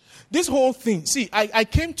 This whole thing, see, I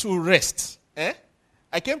came to rest.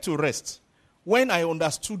 I came to rest when I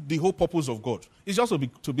understood the whole purpose of God. It's just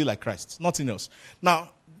to be like Christ, nothing else.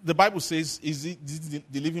 Now, the Bible says, is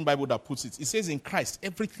the Living Bible that puts it. It says in Christ,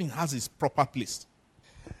 everything has its proper place.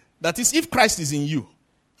 That is, if Christ is in you,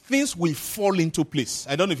 things will fall into place.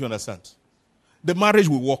 I don't know if you understand. The marriage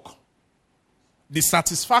will work. The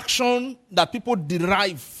satisfaction that people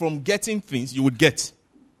derive from getting things, you would get.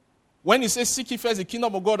 When he says, seek ye first the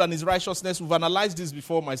kingdom of God and his righteousness, we've analyzed this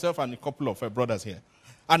before, myself and a couple of brothers here.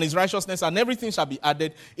 And his righteousness, and everything shall be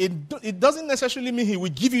added. It doesn't necessarily mean he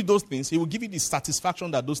will give you those things. He will give you the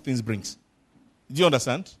satisfaction that those things brings. Do you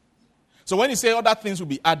understand? So when he says other things will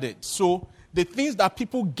be added, so the things that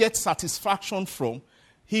people get satisfaction from,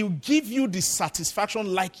 he will give you the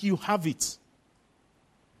satisfaction like you have it.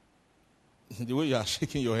 The way you are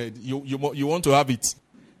shaking your head, you want to have it.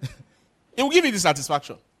 It will give you the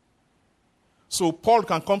satisfaction. So Paul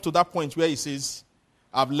can come to that point where he says,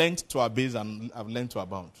 I've learned to abase and I've learned to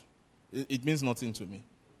abound. It means nothing to me.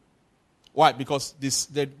 Why? Because the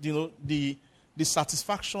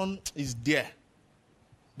satisfaction is there.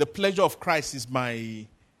 The pleasure of Christ is my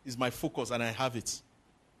focus, and I have it.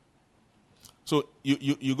 So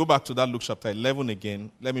you go back to that Luke chapter 11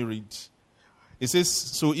 again. Let me read. It says,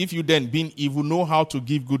 so if you then, being evil, know how to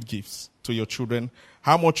give good gifts to your children,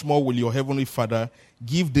 how much more will your heavenly Father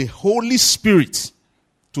give the Holy Spirit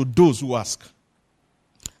to those who ask?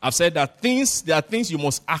 I've said that there are things you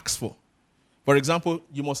must ask for. For example,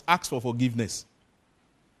 you must ask for forgiveness.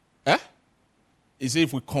 He said,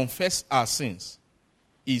 if we confess our sins,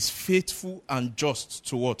 he is faithful and just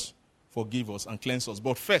to what? Forgive us and cleanse us.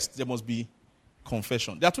 But first, there must be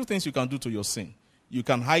confession. There are two things you can do to your sin. You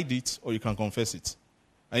can hide it or you can confess it.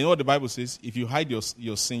 And you know what the Bible says? If you hide your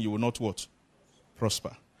sin, you will not what?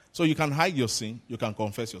 Prosper. So you can hide your sin, you can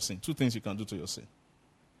confess your sin. Two things you can do to your sin.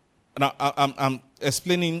 Now, I'm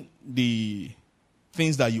explaining the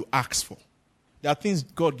things that you ask for. There are things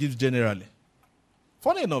God gives generally.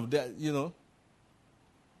 Funny enough,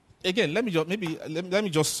 again, let me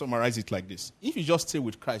just summarize it like this. If you just stay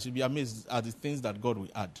with Christ, you'll be amazed at the things that God will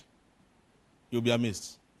add. You'll be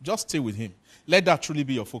amazed. Just stay with him. Let that truly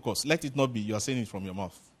be your focus. Let it not be you are saying it from your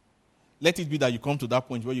mouth. Let it be that you come to that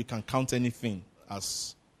point where you can count anything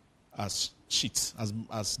as shit,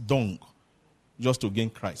 as dung, just to gain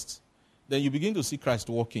Christ. Then you begin to see Christ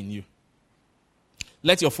work in you.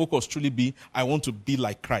 Let your focus truly be, I want to be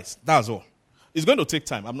like Christ. That's all. It's going to take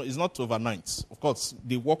time. It's not overnight. Of course,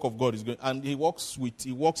 the work of God is going, and he works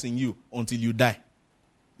in you until you die.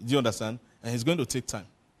 Do you understand? And it's going to take time.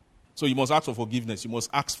 So you must ask for forgiveness. You must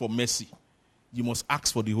ask for mercy. You must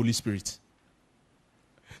ask for the Holy Spirit.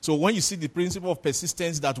 So when you see the principle of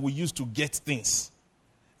persistence that we use to get things,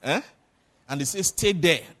 And they say, stay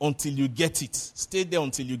there until you get it. Stay there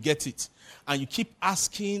until you get it. And you keep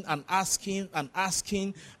asking and asking and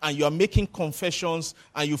asking, and you are making confessions,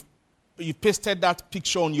 and you pasted that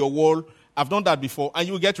picture on your wall. I've done that before, and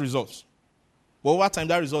you will get results. But over time,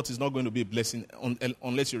 that result is not going to be a blessing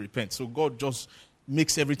unless you repent. So God just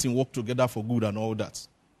makes everything work together for good and all that.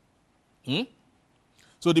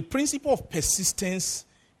 So the principle of persistence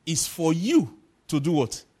is for you to do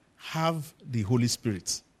what? Have the Holy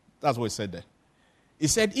Spirit. That's what he said there. He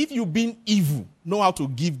said, if you being evil, know how to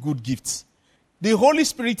give good gifts. The Holy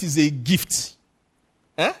Spirit is a gift.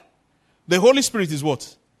 The Holy Spirit is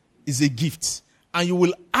what? Is a gift. And you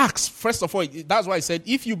will ask, first of all, that's why I said,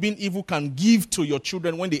 if you being evil can give to your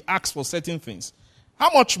children when they ask for certain things,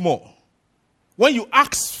 how much more? When you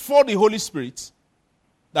ask for the Holy Spirit,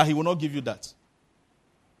 that he will not give you that.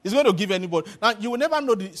 He's going to give anybody. Now, you will never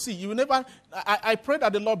know you will never, I pray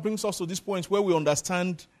that the Lord brings us to this point where we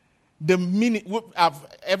understand the meaning.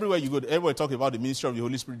 Everywhere you go, everywhere talking about the ministry of the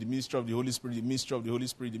Holy Spirit, the ministry of the Holy Spirit, the ministry of the Holy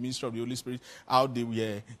Spirit, the ministry of the Holy Spirit, how they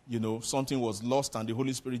were, something was lost and the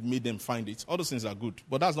Holy Spirit made them find it. All those things are good.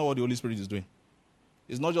 But that's not what the Holy Spirit is doing.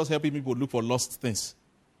 It's not just helping people look for lost things.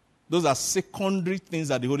 Those are secondary things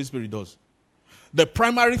that the Holy Spirit does. The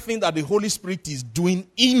primary thing that the Holy Spirit is doing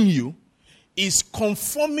in you is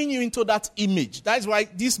conforming you into that image. That is why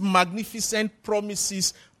these magnificent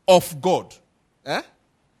promises of God,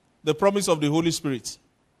 the promise of the Holy Spirit,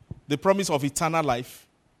 the promise of eternal life,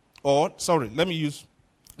 let me use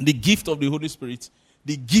the gift of the Holy Spirit,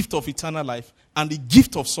 the gift of eternal life, and the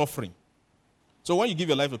gift of suffering. So when you give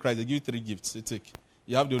your life to Christ, they give you 3 gifts. They take.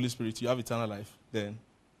 You have the Holy Spirit, you have eternal life, then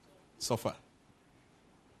suffer.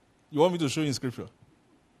 You want me to show you in Scripture?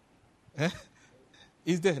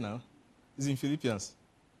 It's there now. It's in Philippians.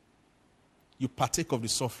 You partake of the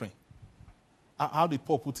suffering. How did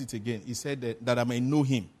Paul put it again? He said that I may know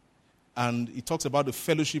him. And he talks about the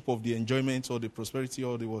fellowship of the enjoyment or the prosperity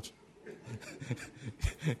or the what?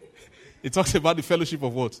 He talks about the fellowship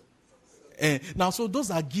of what? Now, so those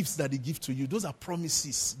are gifts that they give to you. Those are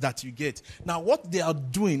promises that you get. Now, what they are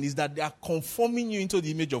doing is that they are conforming you into the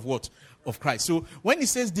image of what? Of Christ. So when he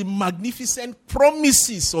says the magnificent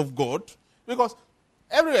promises of God, because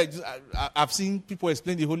everywhere I've seen people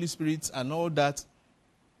explain the Holy Spirit and all that,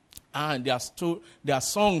 and there are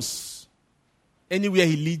songs. Anywhere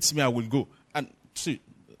he leads me, I will go. And see,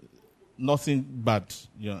 nothing bad.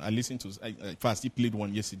 I listened to. First, he played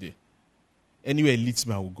one yesterday. Anywhere he leads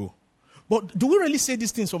me, I will go. But do we really say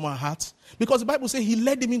these things from our hearts? Because the Bible says he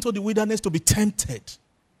led him into the wilderness to be tempted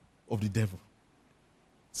of the devil.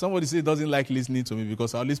 Somebody say doesn't like listening to me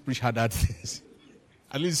because I always preach hard things.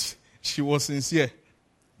 At least she was sincere.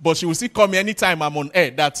 But she will still call me anytime I'm on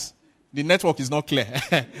air that the network is not clear.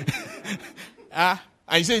 And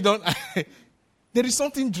you say you don't. There is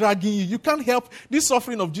something dragging you. You can't help. This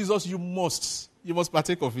suffering of Jesus, you must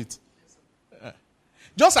partake of it.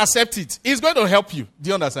 Just accept it. It's going to help you. Do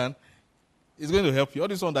you understand? It's going to help you. All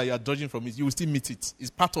this one that you are dodging from it, you will still meet it. It's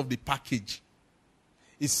part of the package.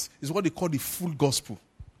 It's what they call the full gospel.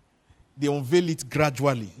 They unveil it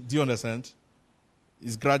gradually. Do you understand?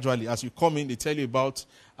 It's gradually. As you come in, they tell you about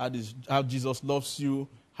how Jesus loves you,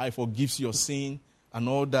 how he forgives your sin, and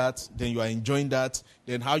all that. Then you are enjoying that.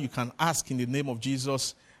 Then how you can ask in the name of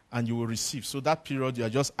Jesus, and you will receive. So that period, you are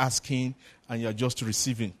just asking, and you are just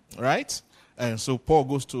receiving. Right? And so Paul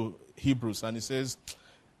goes to Hebrews, and he says,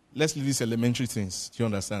 let's leave these elementary things. Do you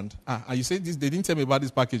understand? And you say this, they didn't tell me about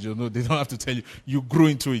this package. No, they don't have to tell you. You grow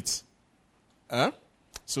into it.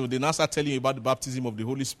 So they now start telling you about the baptism of the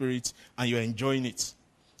Holy Spirit, and you're enjoying it.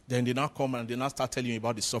 Then they now come and they now start telling you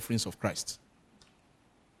about the sufferings of Christ.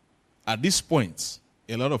 At this point,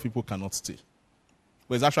 a lot of people cannot stay.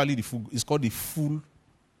 But it's actually it's called the full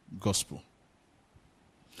gospel.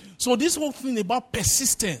 So this whole thing about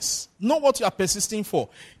persistence, not what you are persisting for,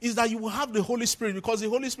 is that you will have the Holy Spirit, because the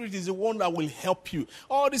Holy Spirit is the one that will help you.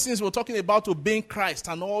 All these things we're talking about, obeying Christ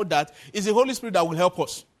and all that, is the Holy Spirit that will help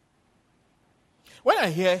us. When I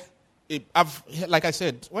hear, like I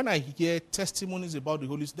said, when I hear testimonies about the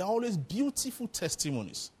Holy Spirit, they're always beautiful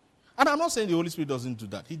testimonies. And I'm not saying the Holy Spirit doesn't do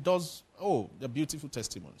that. He does, they're beautiful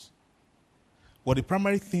testimonies. But the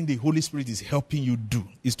primary thing the Holy Spirit is helping you do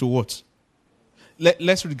is to what?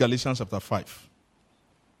 Let's read Galatians chapter 5.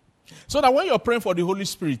 So that when you're praying for the Holy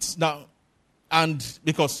Spirit, now, and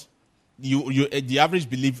because the average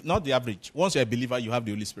believer, not the average, once you're a believer, you have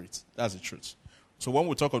the Holy Spirit. That's the truth. So when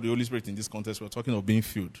we talk of the Holy Spirit in this context, we're talking of being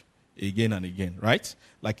filled again and again, right?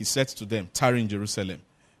 Like he said to them, tarry in Jerusalem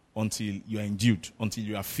until you are endued, until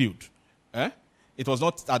you are filled. It was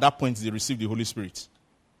not at that point they received the Holy Spirit.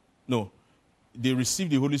 No. They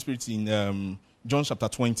received the Holy Spirit in John chapter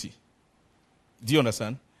 20. Do you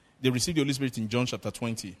understand? They received the Holy Spirit in John chapter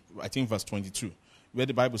 20, I think verse 22, where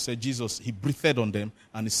the Bible said Jesus, he breathed on them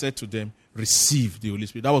and he said to them, receive the Holy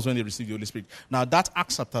Spirit. That was when they received the Holy Spirit. Now that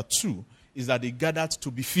Acts chapter 2 is that they gathered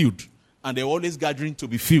to be filled. And they're always gathering to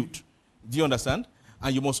be filled. Do you understand?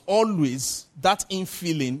 And you must always, that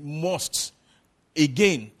infilling must,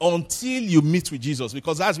 again, until you meet with Jesus.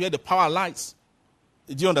 Because that's where the power lies.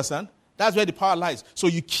 Do you understand? That's where the power lies. So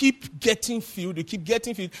you keep getting filled,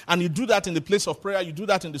 and you do that in the place of prayer, you do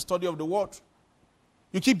that in the study of the word.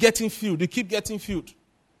 You keep getting filled.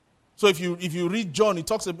 So if you read John, it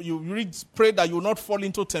talks about, you read, pray that you will not fall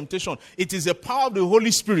into temptation. It is the power of the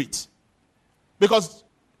Holy Spirit. Because,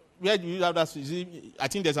 where do you have that? I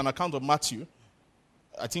think there's an account of Matthew.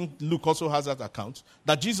 I think Luke also has that account.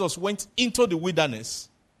 That Jesus went into the wilderness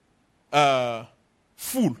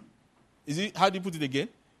full. How do you put it again?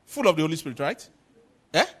 Full of the Holy Spirit, right?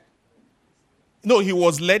 Eh? No, he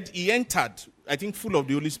was led, he entered, I think full of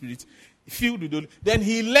the Holy Spirit, filled with the Holy Spirit. Then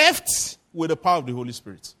he left with the power of the Holy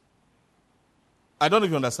Spirit. I don't know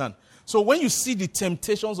if you understand. So when you see the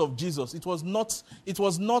temptations of Jesus, it was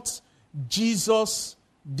not Jesus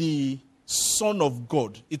the Son of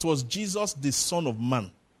God. It was Jesus the Son of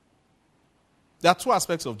Man. There are two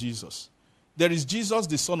aspects of Jesus. There is Jesus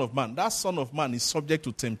the Son of Man. That Son of Man is subject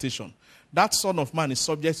to temptation. That Son of Man is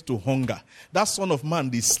subject to hunger. That Son of Man,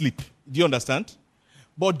 they sleep. Do you understand?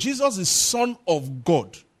 But Jesus is Son of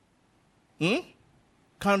God.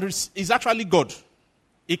 Is actually God.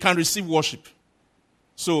 He can receive worship.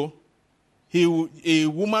 So, a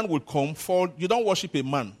woman will come for, you don't worship a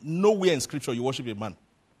man. Nowhere in Scripture you worship a man.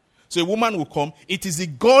 So a woman will come. It is the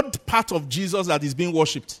God part of Jesus that is being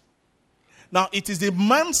worshipped. Now, it is the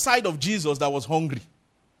man side of Jesus that was hungry.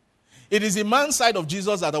 It is the man side of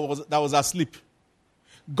Jesus that was asleep.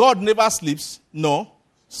 God never sleeps, nor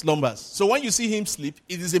slumbers. So when you see him sleep,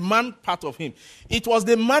 it is a man part of him. It was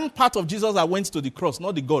the man part of Jesus that went to the cross,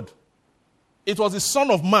 not the God. It was the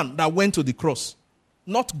Son of Man that went to the cross,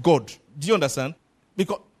 not God. Do you understand?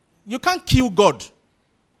 Because you can't kill God.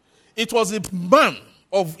 It was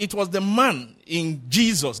the man in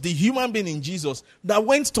Jesus, the human being in Jesus, that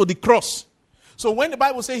went to the cross. So when the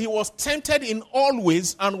Bible says he was tempted in all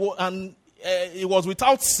ways and he was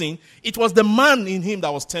without sin, it was the man in him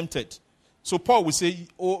that was tempted. So Paul will say,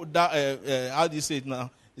 how do you say it now?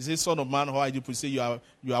 He says, Son of Man, how do you say you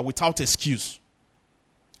are without excuse?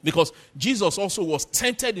 Because Jesus also was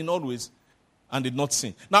tempted in all ways and did not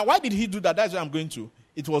sin. Now, why did he do that? That's where I'm going to.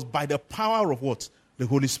 It was by the power of what? The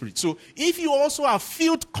Holy Spirit. So if you also are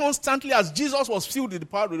filled constantly as Jesus was filled with the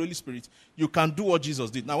power of the Holy Spirit, you can do what Jesus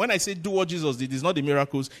did. Now, when I say do what Jesus did, it's not the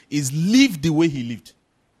miracles, it's live the way he lived.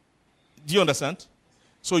 Do you understand?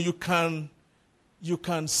 So you can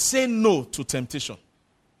say no to temptation.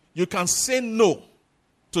 You can say no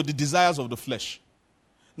to the desires of the flesh.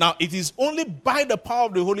 Now, it is only by the power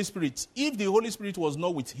of the Holy Spirit. If the Holy Spirit was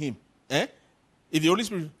not with him, if the Holy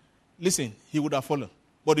Spirit, listen, he would have fallen.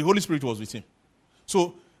 But the Holy Spirit was with him.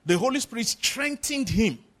 So the Holy Spirit strengthened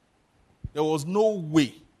him. There was no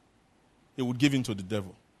way he would give in to the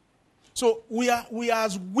devil. So we are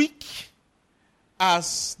as weak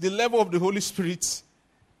as the level of the Holy Spirit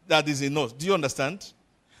that is in us. Do you understand?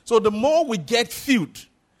 So the more we get filled,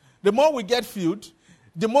 the more we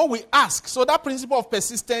ask. So that principle of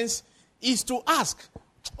persistence is to ask.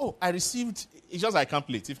 Oh, I received, it's just I can't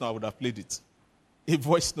play it. If not, I would have played it. A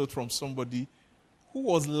voice note from somebody who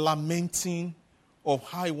was lamenting of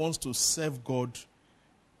how he wants to serve God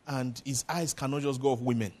and his eyes cannot just go off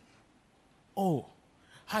women. Oh,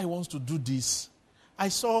 how he wants to do this. I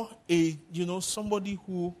saw somebody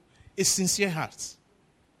who, a sincere heart.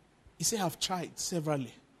 He said, I've tried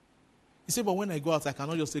severally. He said, but when I go out, I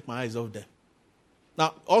cannot just take my eyes off them.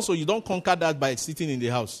 Now, also, you don't conquer that by sitting in the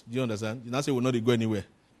house. Do you understand? You not say, we'll not go anywhere.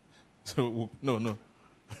 So, no.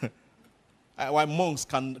 Why monks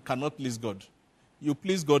cannot please God. You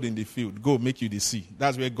please God in the field. Go make you the sea.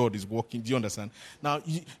 That's where God is working. Do you understand? Now,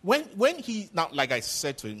 when he, like I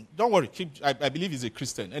said to him, don't worry. I believe he's a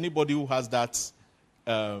Christian. Anybody who has that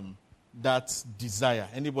desire,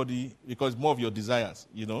 anybody, because more of your desires,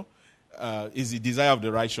 is the desire of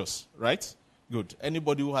the righteous, right? Good.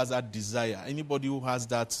 Anybody who has that desire, anybody who has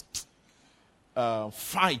that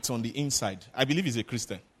fight on the inside, I believe he's a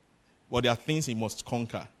Christian. But there are things he must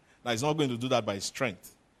conquer. Now, he's not going to do that by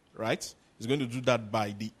strength, right? He's going to do that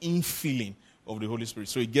by the infilling of the Holy Spirit.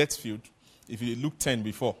 So he gets filled. If you look 10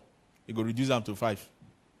 before, he will reduce them to 5.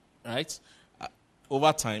 Right?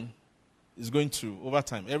 Over time,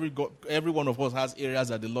 every one of us has areas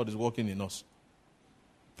that the Lord is working in us.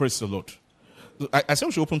 Praise the Lord. I said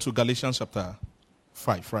we should open to Galatians chapter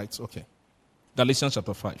 5, right? Okay. Galatians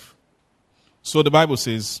chapter 5. So the Bible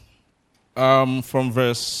says, from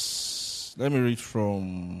verse, let me read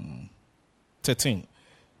from 13.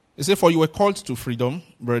 It says, For you were called to freedom,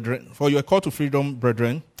 brethren.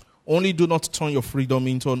 Only do not turn your freedom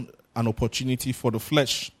into an opportunity for the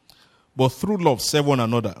flesh, but through love serve one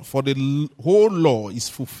another. For the whole law is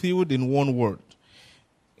fulfilled in one word.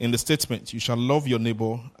 In the statement, you shall love your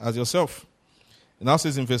neighbor as yourself. It now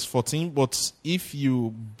says in verse 14, But if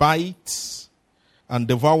you bite and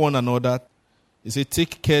devour one another, it says,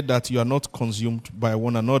 take care that you are not consumed by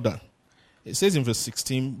one another. It says in verse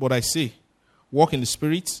 16, But I say, walk in the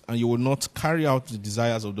Spirit, and you will not carry out the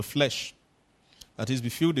desires of the flesh. That is, be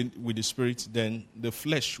filled with the Spirit, then the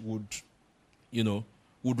flesh would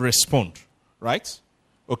respond. Right?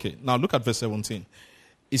 Okay, now look at verse 17.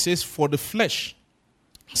 It says, For the flesh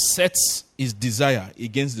sets its desire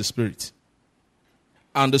against the Spirit,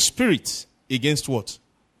 and the Spirit against what?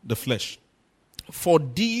 The flesh. For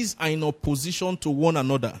these are in opposition to one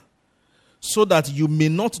another, so that you may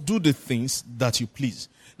not do the things that you please.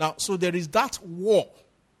 Now, so there is that war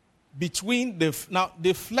between the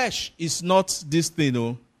flesh is not this thing,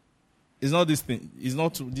 no. It's not this thing. It's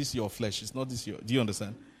not this your flesh. It's not this your. Do you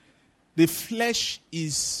understand? The flesh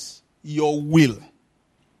is your will.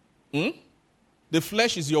 The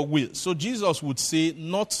flesh is your will. So Jesus would say,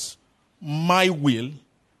 not my will,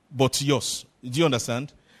 but yours. Do you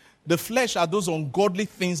understand? The flesh are those ungodly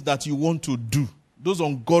things that you want to do. Those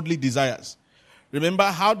ungodly desires. Remember,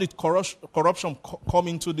 how did corruption come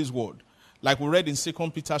into this world? Like we read in 2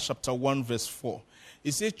 Peter chapter 1 verse 4.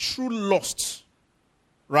 It says true lust.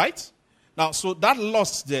 Right? Now, so that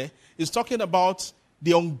lust there is talking about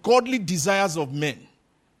the ungodly desires of men.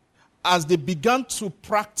 As they began to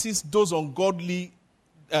practice those ungodly,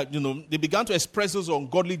 they began to express those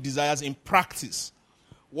ungodly desires in practice.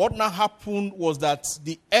 What now happened was that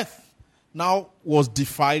the earth now was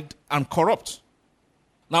defiled and corrupt.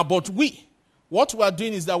 Now, but what we are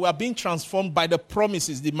doing is that we are being transformed by the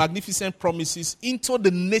promises, the magnificent promises, into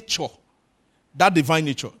the nature, that divine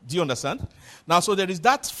nature. Do you understand? Now, so there is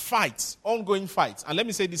that fight, ongoing fight. And let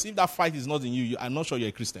me say this, if that fight is not in you, I'm not sure you're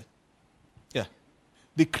a Christian. Yeah.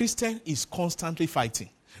 The Christian is constantly fighting.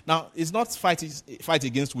 Now, it's not fight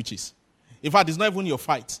against witches. In fact, it's not even your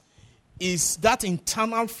fight. It's that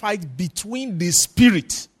internal fight between the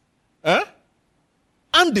spirit and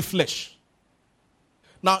the flesh.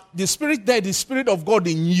 Now, the spirit there, the Spirit of God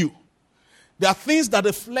in you. There are things that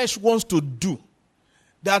the flesh wants to do.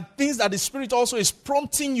 There are things that the Spirit also is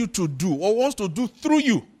prompting you to do or wants to do through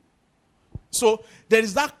you. So, there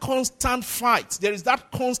is that constant fight. There is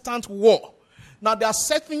that constant war. Now, there are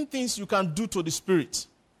certain things you can do to the Spirit.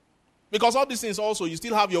 Because all these things also, you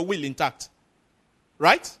still have your will intact.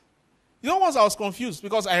 Right? You know, once I was confused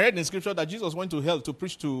because I read in Scripture that Jesus went to hell to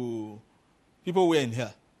preach to people who were in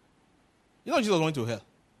hell. You know, Jesus went to hell.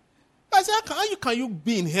 I said, how can you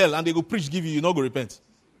be in hell and they go preach, give you, you not go repent?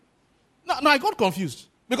 No, I got confused.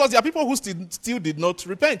 Because there are people who still did not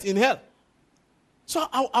repent in hell. So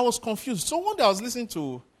I was confused. So one day I was listening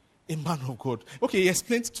to a man of God. Okay, he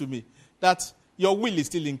explained to me that your will is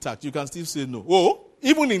still intact. You can still say no. Oh,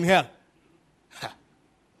 even in hell.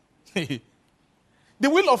 The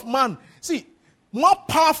will of man. See, more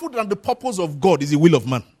powerful than the purpose of God is the will of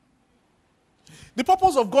man. The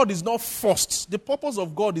purpose of God is not forced. The purpose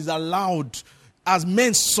of God is allowed as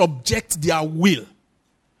men subject their will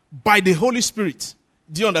by the Holy Spirit.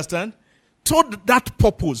 Do you understand? To that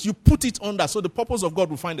purpose, you put it under so the purpose of God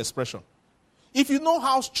will find expression. If you know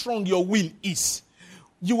how strong your will is,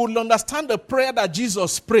 you will understand the prayer that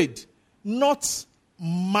Jesus prayed, not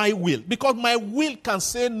my will. Because my will can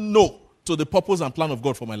say no to the purpose and plan of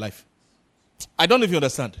God for my life. I don't know if you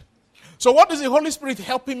understand. So what is the Holy Spirit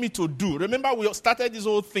helping me to do? Remember, we started this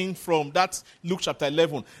whole thing from that Luke chapter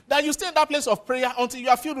 11. That you stay in that place of prayer until you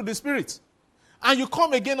are filled with the Spirit. And you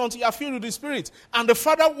come again until you are filled with the Spirit. And the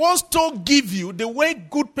Father wants to give you the way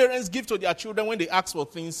good parents give to their children when they ask for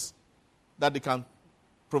things that they can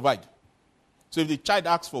provide. So if the child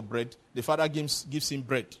asks for bread, the Father gives him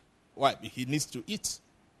bread. Why? He needs to eat.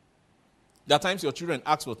 There are times your children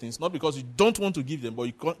ask for things, not because you don't want to give them,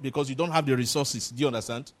 but because you don't have the resources. Do you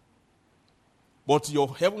understand? But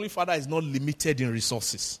your Heavenly Father is not limited in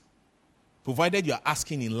resources, provided you are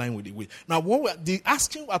asking in line with the will. Now, the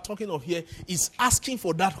asking we are talking of here is asking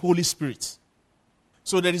for that Holy Spirit.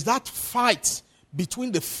 So there is that fight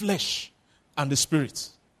between the flesh and the Spirit.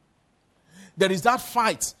 There is that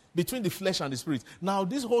fight between the flesh and the Spirit. Now,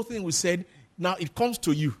 this whole thing we said, now it comes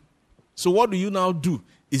to you. So what do you now do?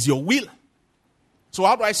 Is your will. So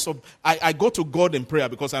how do I go to God in prayer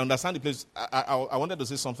because I understand the place. I wanted to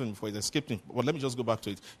say something before it escaped me, but let me just go back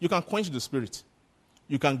to it. You can quench the Spirit.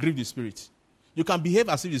 You can grieve the Spirit. You can behave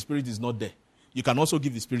as if the Spirit is not there. You can also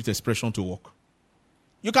give the Spirit expression to work.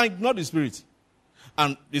 You can ignore the Spirit.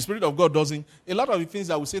 And the Spirit of God doesn't. A lot of the things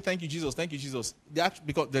that we say, thank you, Jesus,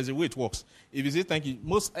 because there's a way it works. If you say thank you,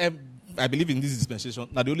 I believe in this dispensation.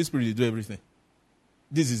 Now the Holy Spirit will do everything.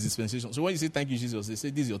 This is dispensation. So when you say thank you, Jesus, they say,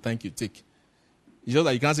 this is your thank you, take. It's just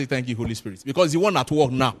that you can't say thank you, Holy Spirit. Because the one at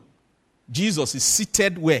work now. Jesus is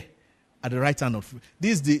seated where? At the right hand of.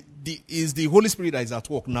 This is the Holy Spirit that is at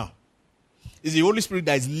work now. It's the Holy Spirit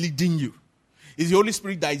that is leading you. It's the Holy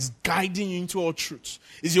Spirit that is guiding you into all truth.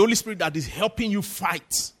 It's the Holy Spirit that is helping you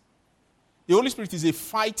fight. The Holy Spirit is a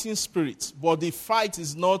fighting spirit, but the fight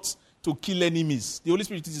is not to kill enemies. The Holy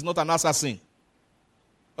Spirit is not an assassin.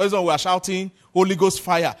 Always when we are shouting, Holy Ghost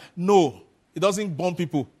fire. No, it doesn't burn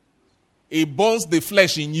people. It burns the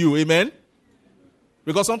flesh in you. Amen?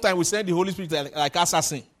 Because sometimes we send the Holy Spirit like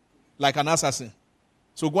assassin, like an assassin.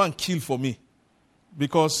 So go and kill for me.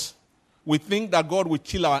 Because we think that God will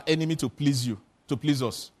kill our enemy to please you, to please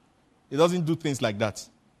us. He doesn't do things like that.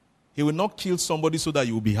 He will not kill somebody so that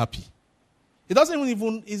you will be happy.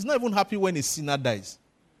 He's not even happy when a sinner dies.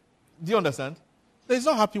 Do you understand? He's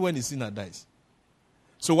not happy when a sinner dies.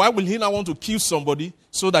 So why will he not want to kill somebody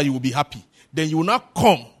so that you will be happy? Then you will not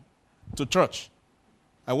come to church.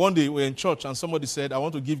 One day we were in church and somebody said, I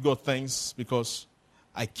want to give God thanks because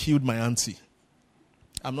I killed my auntie.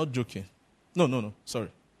 I'm not joking. No, sorry.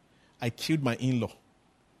 I killed my in-law.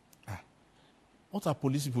 What are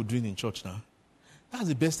police people doing in church now? That's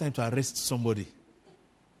the best time to arrest somebody.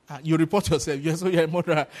 You report yourself. You're a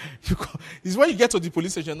murderer. It's when you get to the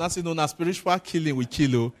police station, that's known as spiritual killing, we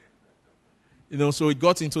kill you. So it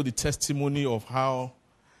got into the testimony of how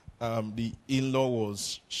the in-law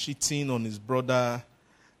was cheating on his brother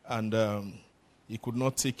and he could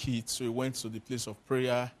not take it. So he went to the place of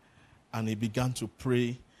prayer and he began to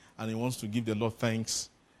pray and he wants to give the Lord thanks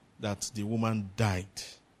that the woman died.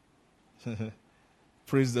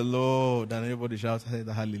 Praise the Lord. And everybody shouted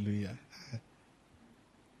hallelujah.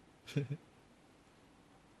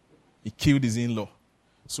 He killed his in-law.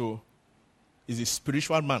 So he's a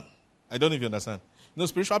spiritual man. I don't know if you understand.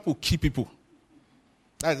 Spiritual people kill people.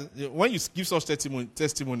 When you give such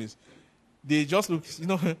testimonies, they just look,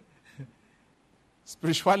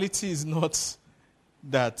 spirituality is not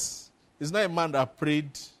that. It's not a man that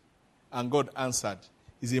prayed and God answered.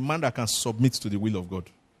 It's a man that can submit to the will of God.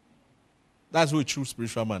 That's who a true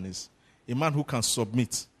spiritual man is. A man who can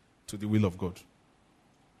submit to the will of God.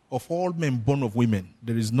 Of all men born of women,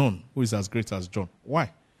 there is none who is as great as John.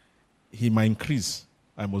 Why? He might increase,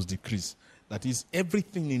 I must decrease. That is,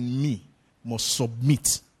 everything in me must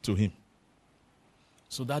submit to him.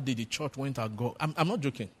 So that day the church went and go. I'm not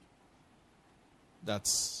joking. That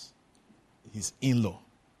his in-law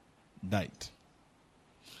died.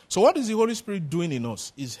 So what is the Holy Spirit doing in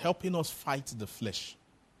us? Is helping us fight the flesh.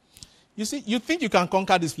 You see, you think you can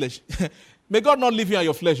conquer this flesh. May God not leave you and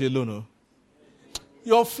your flesh alone. No?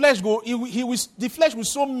 Your flesh the flesh will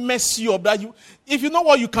so mess you up that if you know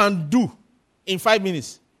what you can do in 5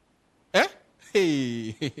 minutes,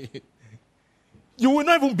 you will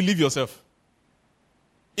not even believe yourself.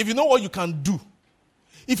 If you know what you can do,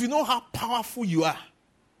 if you know how powerful you are,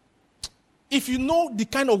 if you know the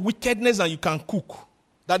kind of wickedness that you can cook,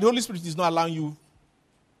 that the Holy Spirit is not allowing you,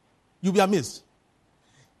 you'll be amazed.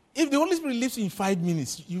 If the Holy Spirit lives in 5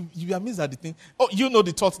 minutes, you'll be amazed at the thing. Oh, you know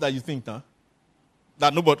the thoughts that you think, huh?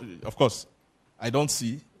 That nobody, of course, I don't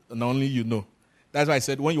see, and only you know. That's why I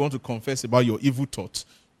said when you want to confess about your evil thoughts,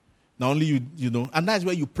 not only you know, and that's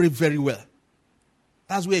where you pray very well.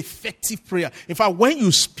 That's where effective prayer. In fact, when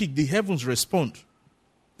you speak, the heavens respond.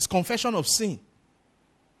 It's confession of sin.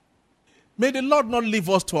 May the Lord not leave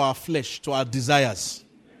us to our flesh, to our desires.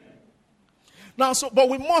 Now, but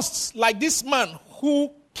we must, like this man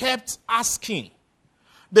who kept asking,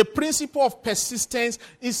 the principle of persistence,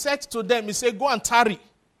 he said to them, he said, go and tarry.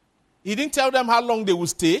 He didn't tell them how long they would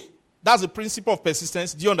stay. That's the principle of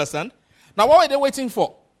persistence. Do you understand? Now, what were they waiting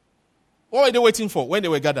for? What were they waiting for when they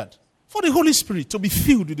were gathered? For the Holy Spirit, to be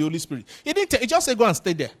filled with the Holy Spirit. He just said, go and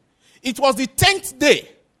stay there. It was the 10th day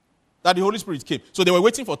that the Holy Spirit came. So they were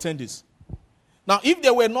waiting for 10 days. Now, if they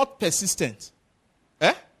were not persistent,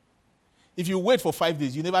 if you wait for 5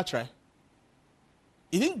 days, you never try.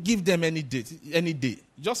 He didn't give them any day.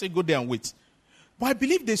 He just said, go there and wait. But I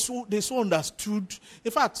believe they so understood.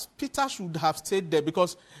 In fact, Peter should have stayed there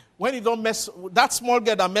because when he don't that small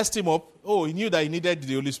girl that messed him up, he knew that he needed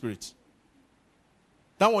the Holy Spirit.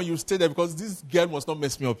 That one you stay there because this girl must not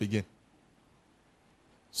mess me up again.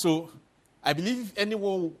 So, I believe if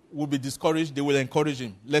anyone will be discouraged, they will encourage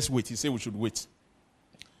him. Let's wait. He said we should wait.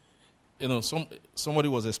 Somebody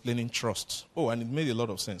was explaining trust. And it made a lot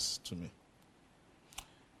of sense to me.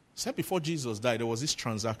 said before Jesus died, there was this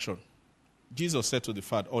transaction. Jesus said to the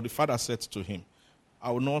Father, or the Father said to him,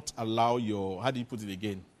 I will not allow your, how do you put it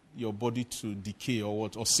again? Your body to decay or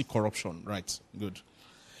what? Or see corruption. Right, good.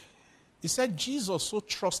 He said Jesus so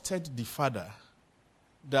trusted the Father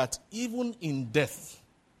that even in death,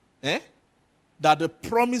 that the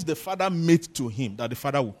promise the Father made to him, that the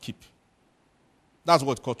Father will keep. That's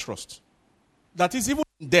what called trust. That is, even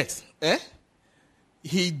in death,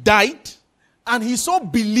 he died, and he so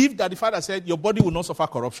believed that the Father said, your body will not suffer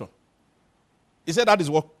corruption. He said that is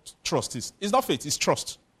what trust is. It's not faith, it's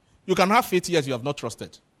trust. You can have faith, yet you have not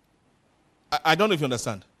trusted. I don't know if you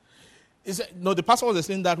understand. No, the pastor was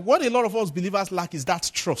explaining that what a lot of us believers lack is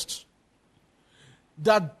that trust.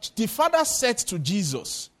 That the Father said to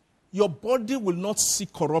Jesus, your body will not see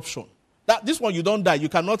corruption. That this one you don't die, you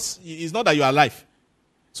cannot, it's not that you are alive.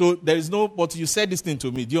 So there is no, but you said this thing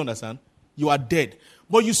to me, do you understand? You are dead.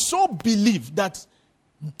 But you so believe that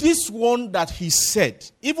this one that he said,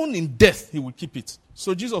 even in death, he will keep it.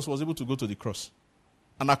 So Jesus was able to go to the cross.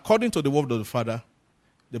 And according to the word of the Father,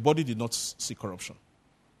 the body did not see corruption.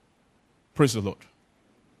 Praise the Lord.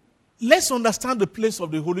 Let's understand the place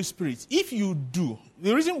of the Holy Spirit. If you do,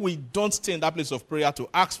 the reason we don't stay in that place of prayer to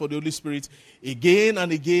ask for the Holy Spirit again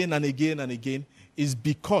and again and again and again is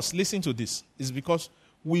because, listen to this, is because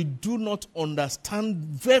we do not understand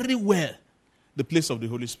very well the place of the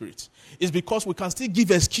Holy Spirit. It's because we can still give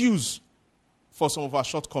excuse for some of our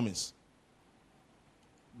shortcomings.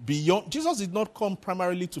 Jesus did not come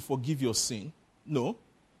primarily to forgive your sin. No.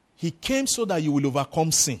 He came so that you will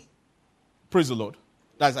overcome sin. Praise the Lord.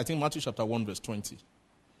 That's, I think, Matthew chapter 1, verse 20.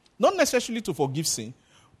 Not necessarily to forgive sin,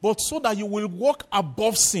 but so that you will walk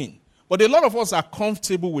above sin. But a lot of us are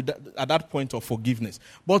comfortable with that, at that point of forgiveness.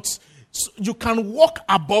 But you can walk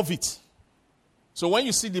above it. So when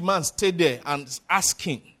you see the man stay there and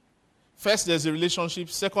asking, first there's a relationship.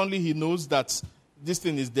 Secondly, he knows that this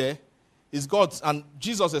thing is there. It's God. And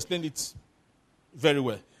Jesus explained it very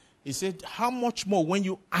well. He said, how much more when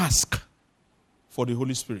you ask for the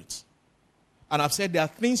Holy Spirit? And I've said there are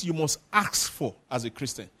things you must ask for as a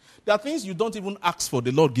Christian. There are things you don't even ask for,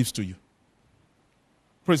 the Lord gives to you.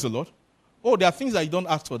 Praise the Lord. Oh, there are things that you don't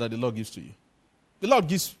ask for that the Lord gives to you. The Lord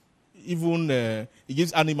gives even, he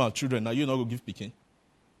gives animal children. Now you're not going to give picking.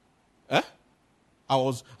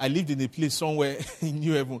 I lived in a place somewhere in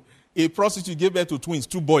New Heaven. A prostitute gave birth to twins,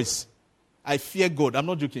 2 boys. I fear God. I'm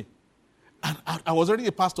not joking. And I was already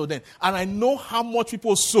a pastor then. And I know how much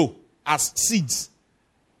people sow as seeds.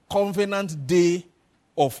 Covenant day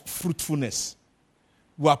of fruitfulness.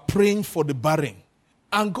 We are praying for the barren.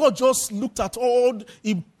 And God just looked at all,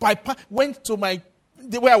 he went to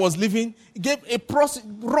the way I was living, he gave a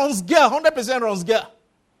runs girl, 100% runs girl.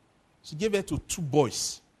 She gave it to 2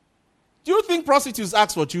 boys. Do you think prostitutes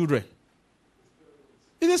ask for children?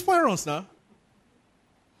 It is spoil runs now.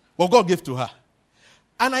 But God gave to her.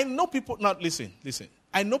 And I know people, now listen.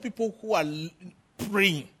 I know people who are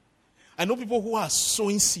praying. I know people who are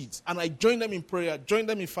sowing seeds. And I join them in prayer, join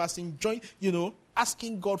them in fasting,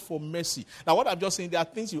 asking God for mercy. Now what I'm just saying, there are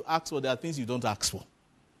things you ask for, there are things you don't ask for.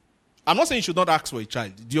 I'm not saying you should not ask for a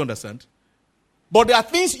child. Do you understand? But there are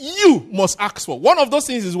things you must ask for. One of those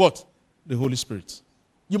things is what? The Holy Spirit.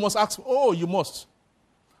 You must ask for, you must.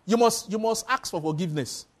 You must ask for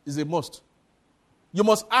forgiveness. It's a must. You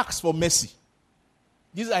must ask for mercy.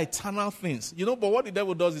 These are eternal things. But what the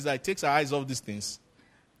devil does is that he takes our eyes off these things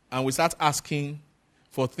and we start asking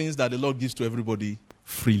for things that the Lord gives to everybody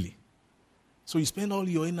freely. So you spend all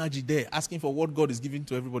your energy there asking for what God is giving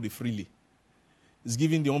to everybody freely. He's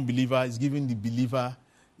giving the unbeliever, he's giving the believer.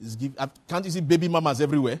 Can't you see baby mamas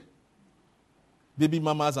everywhere? Baby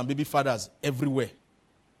mamas and baby fathers everywhere.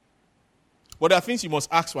 But there are things you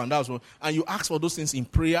must ask for, and that's what. And you ask for those things in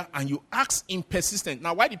prayer, and you ask in persistence.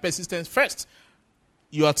 Now, why the persistence? First,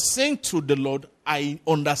 you are saying to the Lord, I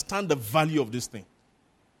understand the value of this thing.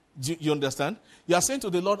 Do you understand? You are saying to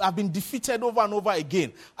the Lord, I've been defeated over and over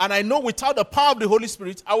again. And I know without the power of the Holy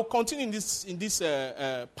Spirit, I will continue in this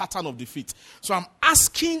pattern of defeat. So I'm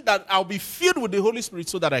asking that I'll be filled with the Holy Spirit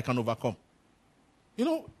so that I can overcome.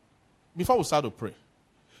 Before we start to pray,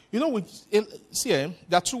 there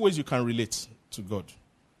are 2 ways you can relate to God.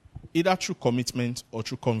 Either through commitment or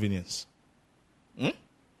through convenience.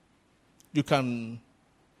 You can...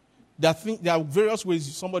 There are various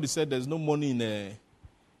ways. Somebody said there's no money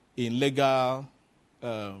in legal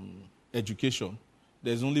education.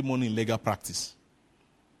 There's only money in legal practice.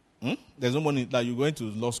 There's no money that you're going to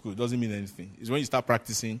law school. It doesn't mean anything. It's when you start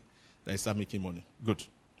practicing that you start making money. Good.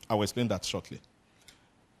 I will explain that shortly.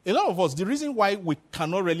 A lot of us, the reason why we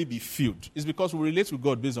cannot really be filled is because we relate with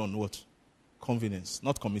God based on what? Convenience,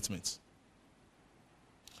 not commitment.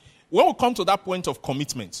 when we come to that point of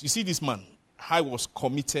commitment, you see this man, how he was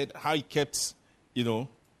committed, how he kept,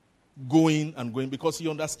 going and going, because he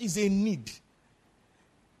understands it's a need.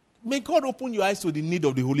 May God open your eyes to the need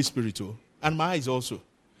of the Holy Spirit, and my eyes also.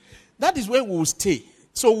 That is where we will stay.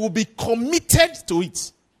 So we'll be committed to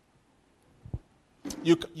it.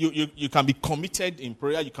 You can be committed in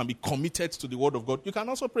prayer. You can be committed to the Word of God. You can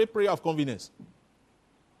also pray prayer of convenience.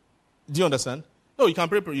 Do you understand? No, you can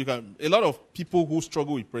pray. A lot of people who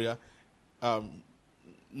struggle with prayer,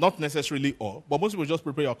 not necessarily all, but most people just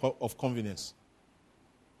pray prayer of convenience.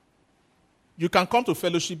 You can come to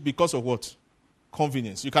fellowship because of what?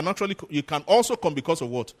 Convenience. You can also come because of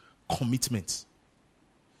what? Commitment.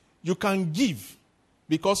 You can give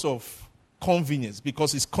because of convenience,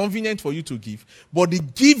 because it's convenient for you to give. But the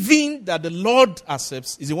giving that the Lord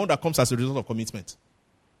accepts is the one that comes as a result of commitment.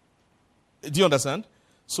 Do you understand?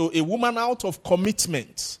 So a woman out of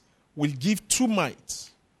commitment will give 2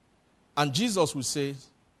 mites. And Jesus will say,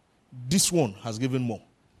 this one has given more.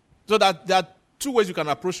 So that there are 2 ways you can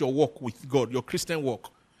approach your walk with God, your Christian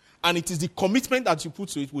walk. And it is the commitment that you put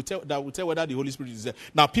to it that will tell whether the Holy Spirit is there.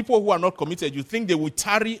 Now, people who are not committed, you think they will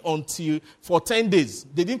tarry for 10 days.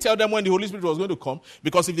 They didn't tell them when the Holy Spirit was going to come.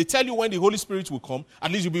 Because if they tell you when the Holy Spirit will come,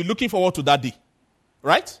 at least you'll be looking forward to that day.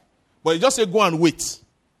 Right? But you just say, go and wait.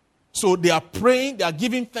 So they are praying, they are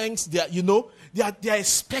giving thanks, they are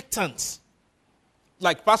expectant.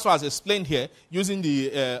 Like Pastor has explained here, using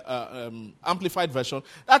the Amplified Version,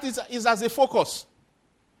 that is as a focus.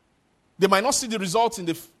 They might not see the results in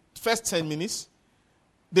the first 10 minutes.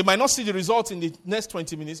 They might not see the results in the next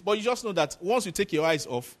 20 minutes. But you just know that once you take your eyes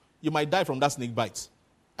off, you might die from that snake bite.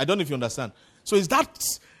 I don't know if you understand. So it's that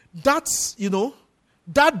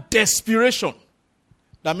desperation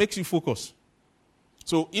that makes you focus.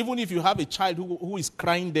 So even if you have a child who is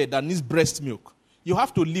crying there that needs breast milk, you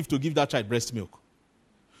have to live to give that child breast milk.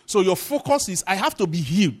 So your focus is, I have to be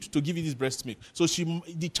healed to give you this breast milk. So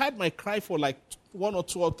the child might cry for like 1 or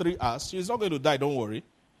 2 or 3 hours. She's not going to die, don't worry.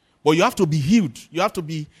 But you have to be healed. You have to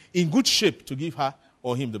be in good shape to give her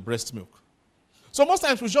or him the breast milk. So most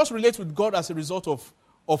times we just relate with God as a result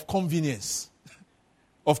of convenience.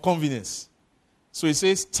 Of convenience. So it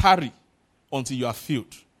says, tarry until you are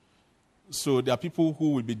filled. So there are people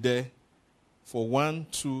who will be there for 1,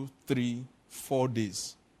 2, 3, 4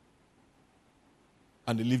 days.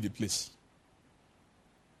 And they leave the place.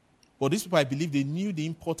 But these people, I believe, they knew the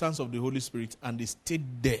importance of the Holy Spirit and they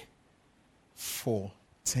stayed there for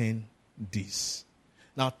 10 days.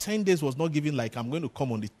 Now, 10 days was not given like I'm going to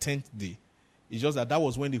come on the 10th day. It's just that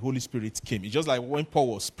was when the Holy Spirit came. It's just like when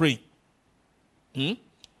Paul was praying.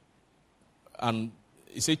 And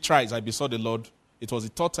he said, thrice I besought the Lord. It was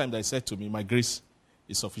the 3rd time that he said to me, my grace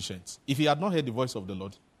is sufficient. If he had not heard the voice of the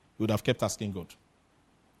Lord, he would have kept asking God.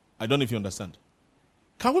 I don't know if you understand.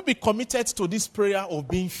 Can we be committed to this prayer of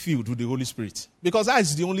being filled with the Holy Spirit? Because that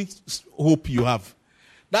is the only hope you have.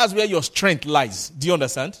 That's where your strength lies. Do you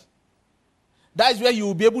understand? That is where you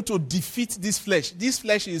will be able to defeat this flesh. This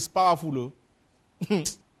flesh is powerful.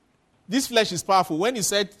 This flesh is powerful. When he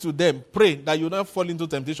said to them, pray that you will not fall into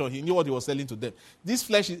temptation, he knew what he was telling to them. This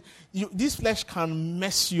flesh can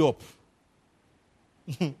mess you up.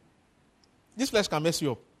 This flesh can mess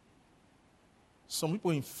you up. Some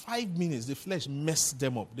people in 5 minutes, the flesh messed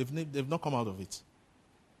them up. They've not come out of it.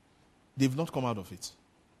 They've not come out of it.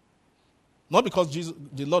 Not because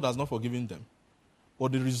the Lord has not forgiven them,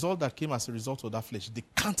 but the result that came as a result of that flesh, they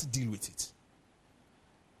can't deal with it.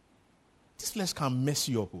 This flesh can mess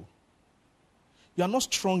you up. You are not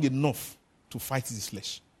strong enough to fight this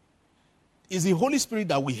flesh. It's the Holy Spirit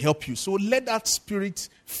that will help you. So let that spirit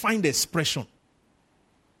find expression.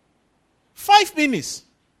 5 minutes.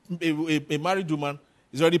 A married woman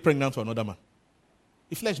is already pregnant for another man.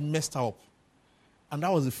 The flesh messed her up. And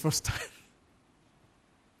that was the first time.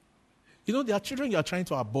 There are children you are trying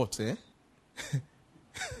to abort. They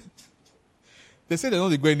say they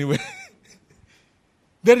don't go anywhere.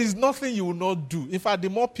 There is nothing you will not do. In fact, the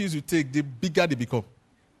more pills you take, the bigger they become.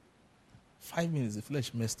 5 minutes, the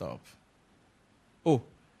flesh messed her up. Oh,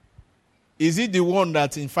 is it the one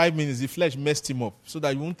that in 5 minutes the flesh messed him up so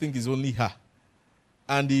that you won't think it's only her?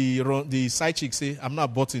 And the side chick say, I'm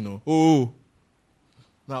not aborting. Oh.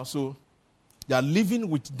 Now, so they are living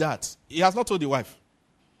with that. He has not told the wife.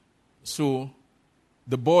 So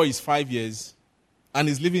the boy is 5 years and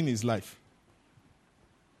he's living his life.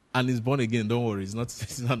 And he's born again. Don't worry. He's not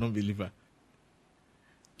an unbeliever.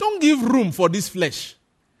 Don't give room for this flesh.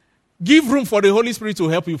 Give room for the Holy Spirit to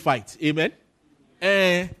help you fight. Amen?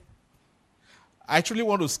 I actually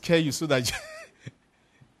want to scare you so that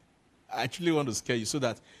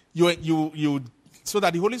you so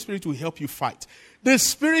that the Holy Spirit will help you fight. The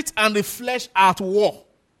spirit and the flesh are at war.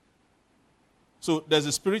 So there's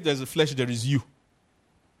a spirit, there's a flesh, there is you.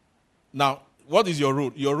 Now, what is your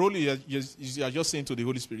role? Your role is you are just saying to the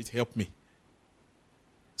Holy Spirit, help me.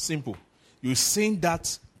 Simple. You're saying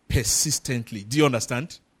that persistently. Do you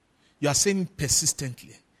understand? You are saying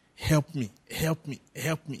persistently. Help me, help me,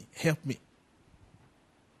 help me, help me.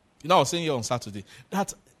 You know, I was saying here on Saturday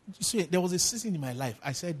that see, there was a season in my life.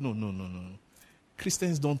 I said, no.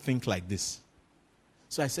 Christians don't think like this.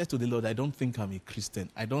 So I said to the Lord, I don't think I'm a Christian.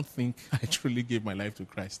 I don't think I truly gave my life to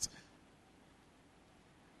Christ.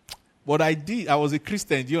 But I did. I was a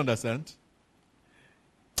Christian. Do you understand?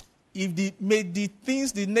 If the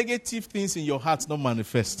negative things in your heart not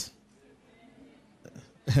manifest,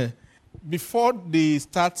 before they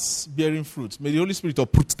start bearing fruit, may the Holy Spirit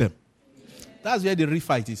uproot them. That's where the real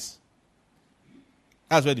fight is.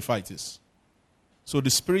 That's where the fight is. So the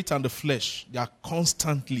spirit and the flesh, they are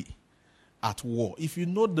constantly at war. If you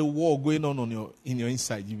know the war going on in your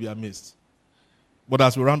inside, you'll be amazed. But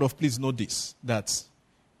as we round off, please know this, that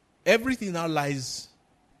everything now lies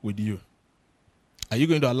with you. Are you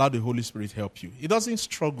going to allow the Holy Spirit help you? He doesn't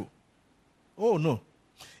struggle. Oh, no.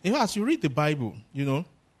 In fact, you read the Bible, you know.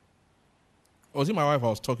 Was it my wife I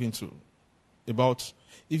was talking to about,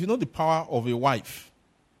 if you know the power of a wife,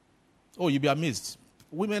 oh, you'll be amazed.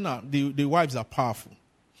 Women are, the wives are powerful.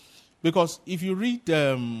 Because if you read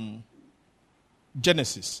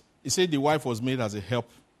Genesis, it said the wife was made as a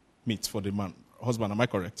helpmeet for the man, husband. Am I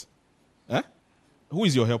correct? Eh? Who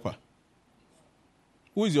is your helper?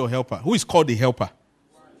 Who is your helper? Who is called the helper?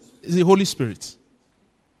 It's the Holy Spirit.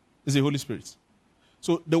 It's the Holy Spirit.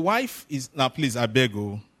 So the wife is, now please, I beg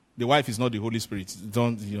you, the wife is not the Holy Spirit.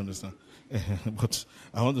 Don't you understand? But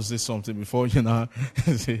I want to say something before you know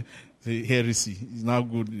say heresy. It's now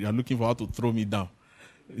good. You are looking for how to throw me down.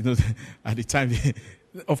 You know, at the time,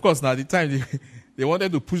 of course, now at the time they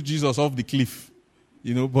wanted to push Jesus off the cliff.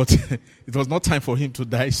 You know, but it was not time for him to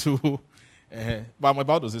die. So, but I'm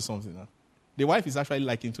about to say something now. The wife is actually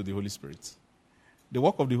likened to the Holy Spirit. The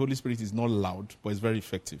work of the Holy Spirit is not loud, but it's very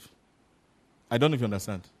effective. I don't know if you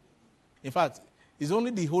understand. In fact, it's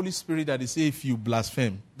only the Holy Spirit that they say if you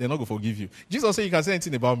blaspheme, they're not going to forgive you. Jesus said you can say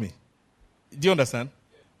anything about me. Do you understand?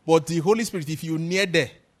 But the Holy Spirit, if you're near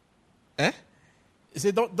there, he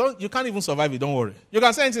said, don't, you can't even survive it, don't worry. You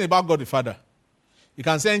can say anything about God the Father. You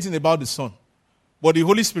can say anything about the Son. But the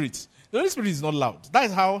Holy Spirit is not loud. That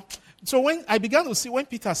is how. So when I began to see, when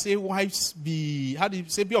Peter said, wives be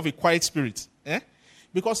of a quiet spirit.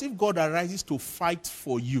 Because if God arises to fight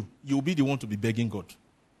for you, you'll be the one to be begging God.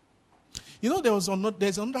 You know,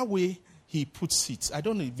 there's another way he puts it. I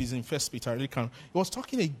don't know if it's in 1 Peter. He was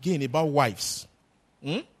talking again about wives.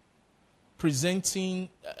 Presenting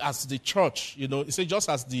as the church, you know, he said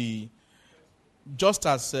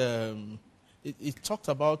it talked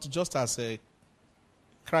about just as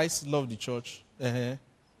Christ loved the church.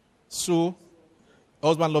 So,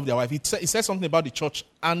 husband loved their wife. He said something about the church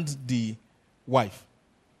and the wife.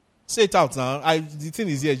 Say it out now. The thing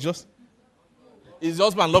is here, just is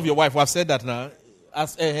husband love your wife. I've said that now.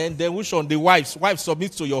 And then which one? The wives. Wives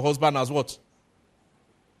submit to your husband as what? As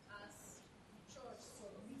church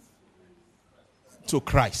submits to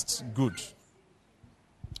Christ. Good.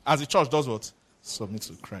 As the church does what? Submit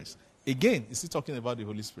to Christ. Again, is he talking about the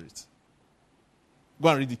Holy Spirit? Go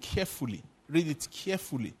and read it carefully. Read it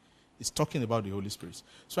carefully. It's talking about the Holy Spirit.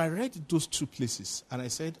 So I read those two places and I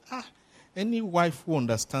said, any wife who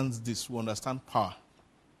understands this will understand power.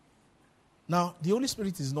 Now, the Holy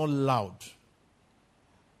Spirit is not loud.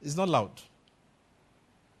 It's not loud.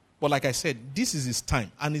 But like I said, this is his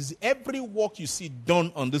time. And every work you see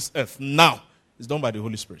done on this earth now is done by the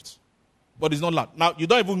Holy Spirit. But it's not loud. Now, you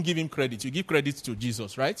don't even give him credit. You give credit to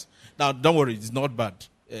Jesus, right? Now, don't worry. It's not bad.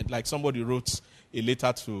 Like somebody wrote a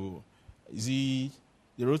letter to... They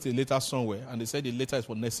wrote a letter somewhere, and they said the letter is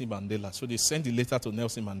for Nelson Mandela. So they sent the letter to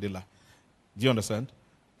Nelson Mandela. Do you understand?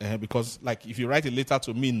 Because, like, if you write a letter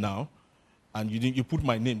to me now, and you put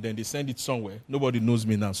my name, then they send it somewhere. Nobody knows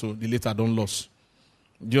me now, so the letter don't lose.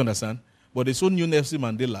 Do you understand? But they so knew Nelson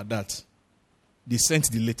Mandela that they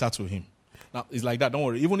sent the letter to him. Now, it's like that. Don't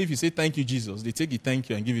worry. Even if you say thank you, Jesus, they take the thank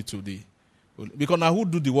you and give it to the... Because now who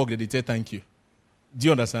do the work that they say thank you? Do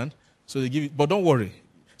you understand? So they give it... But don't worry.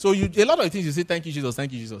 So a lot of things you say, thank you, Jesus,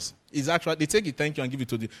 thank you, Jesus. Is actually, they take the thank you and give it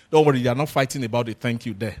to the... Don't worry, they are not fighting about the thank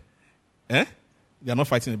you there. They are not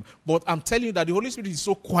fighting. But I'm telling you that the Holy Spirit is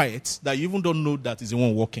so quiet that you even don't know that he's the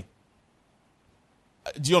one walking.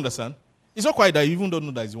 Do you understand? It's so quiet that you even don't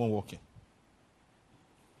know that he's the one walking.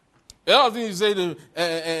 A lot of things you say,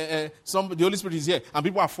 the Holy Spirit is here, and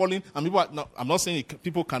people are falling, and people are... No, I'm not saying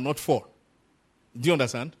people cannot fall. Do you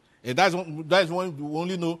understand? That is when you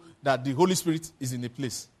only know that the Holy Spirit is in a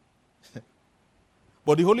place.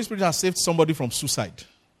 But the Holy Spirit has saved somebody from suicide.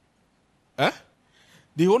 Eh?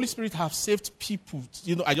 The Holy Spirit has saved people.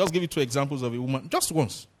 I just gave you 2 examples of a woman, just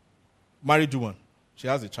once. Married woman. She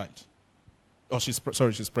has a child. She's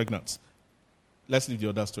pregnant. Let's leave the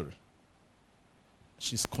other story.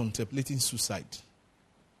 She's contemplating suicide.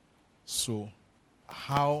 So,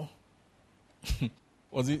 how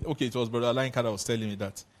was it? Okay, it was Brother Alain that was telling me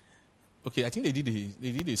that. Okay, I think they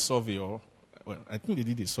did a survey,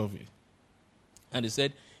 and they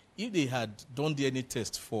said if they had done DNA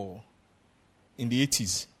test in the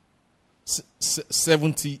 80s,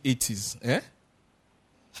 70s, 80s,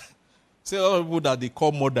 say a lot of people that they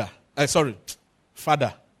call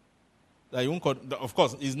father. That you won't call, of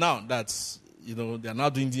course, it's now that they are now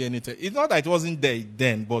doing DNA test. It's not that it wasn't there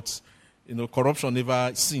then, but corruption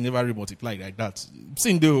never multiplied like that.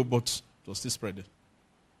 Sin there, but it was still spreading.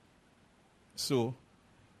 So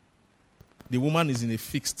the woman is in a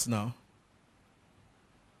fixed now.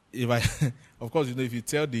 Of course, if you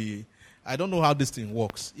tell I don't know how this thing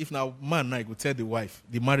works. If now man and I go tell the wife,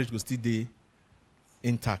 the marriage will still be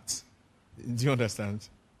intact. Do you understand?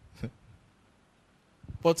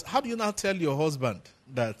 But how do you now tell your husband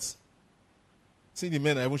that? See, the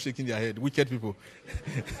men are even shaking their head. Wicked people.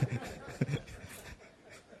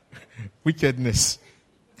 Wickedness.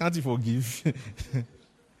 Can't you forgive?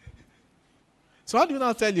 So how do you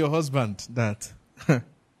now tell your husband that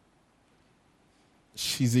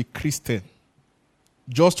she's a Christian?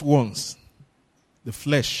 Just once. The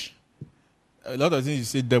flesh. A lot of things you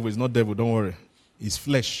say devil is not devil, don't worry. It's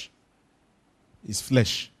flesh. It's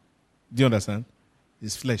flesh. Do you understand?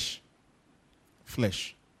 It's flesh.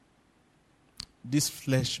 Flesh. This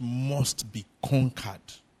flesh must be conquered.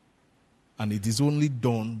 And it is only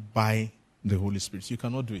done by the Holy Spirit. You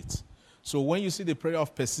cannot do it. So when you see the prayer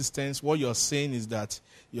of persistence, what you are saying is that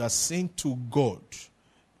you are saying to God,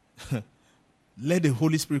 let the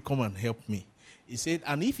Holy Spirit come and help me. He said,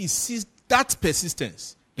 and if he sees that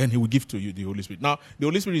persistence, then he will give to you the Holy Spirit. Now, the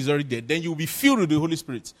Holy Spirit is already there. Then you will be filled with the Holy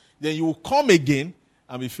Spirit. Then you will come again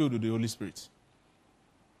and be filled with the Holy Spirit.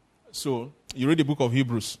 So, you read the book of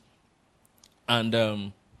Hebrews. And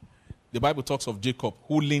the Bible talks of Jacob,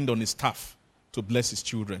 who leaned on his staff to bless his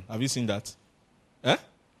children. Have you seen that?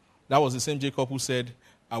 That was the same Jacob who said,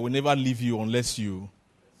 I will never leave you unless you...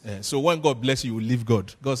 so when God bless you, you will leave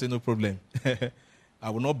God. God said, no problem. I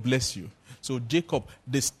will not bless you. So Jacob,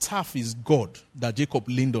 the staff is God that Jacob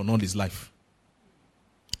leaned on all his life.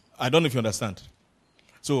 I don't know if you understand.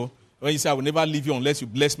 So when you say, I will never leave you unless you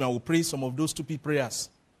bless me, I will pray some of those stupid prayers.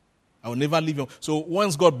 I will never leave you. So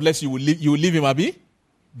once God bless you, you will leave him, Abi?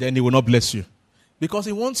 Then he will not bless you. Because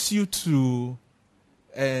he wants you to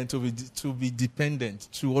be dependent,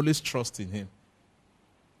 to always trust in him.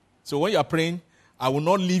 So when you are praying, I will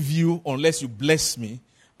not leave you unless you bless me,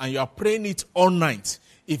 and you are praying it all night,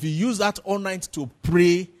 if you use that all night to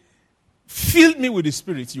pray, fill me with the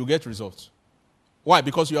Spirit, you get results. Why?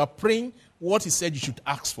 Because you are praying what he said you should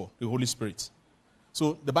ask for, the Holy Spirit.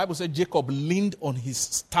 So the Bible said Jacob leaned on his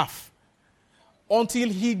staff until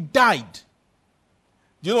he died.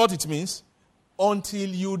 Do you know what it means? Until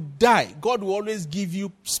you die. God will always give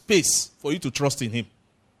you space for you to trust in him.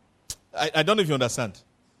 I don't know if you understand.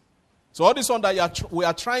 So all this one that we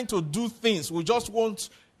are trying to do things, we just want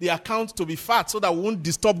the account to be fat so that we won't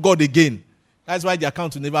disturb God again. That's why the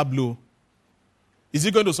account will never blow. Is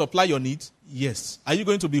it going to supply your needs? Yes. Are you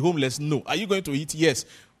going to be homeless? No. Are you going to eat? Yes.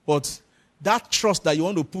 But that trust that you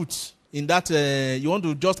want to put in that, you want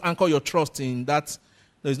to just anchor your trust in that,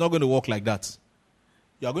 no, it's not going to work like that.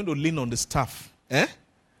 You are going to lean on the staff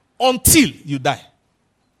until you die.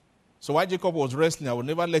 So while Jacob was wrestling, I will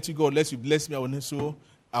never let you go unless you bless me. So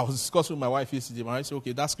I was discussing with my wife yesterday. My wife said,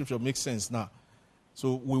 okay, that scripture makes sense now.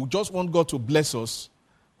 So we just want God to bless us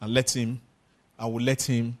and we'll let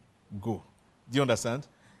him go. Do you understand?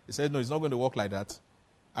 He said, no, it's not going to work like that.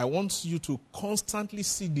 I want you to constantly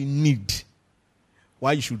see the need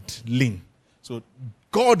why you should lean. So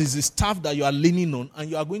God is the staff that you are leaning on, and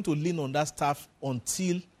you are going to lean on that staff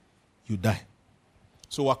until you die.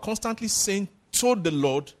 So we're constantly saying to the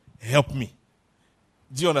Lord, help me.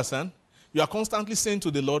 Do you understand? You are constantly saying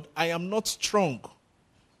to the Lord, I am not strong.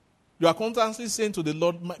 You are constantly saying to the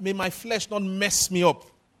Lord, may my flesh not mess me up.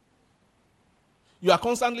 You are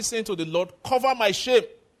constantly saying to the Lord, cover my shame.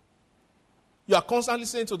 You are constantly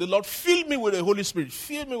saying to the Lord, fill me with the Holy Spirit.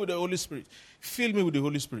 Fill me with the Holy Spirit. Fill me with the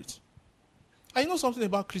Holy Spirit. And you know something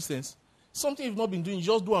about Christians? Something you've not been doing, you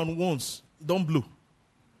just do it once. Don't blow.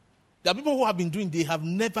 There are people who have been doing, they have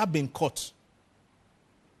never been caught.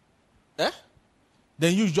 They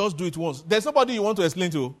then you just do it once. There's nobody you want to explain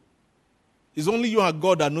to. It's only you and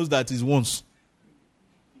God that knows that it's once.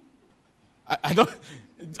 I don't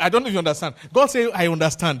know if you understand. God say, I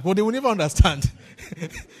understand, but they will never understand.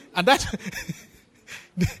 And that,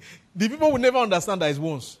 the people will never understand that it's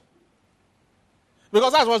once.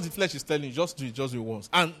 Because that's what the flesh is telling you. Just do it once.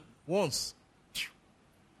 And once,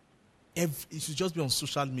 it should just be on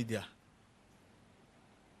social media.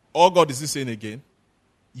 All God is saying again,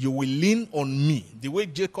 you will lean on me. The way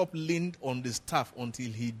Jacob leaned on the staff until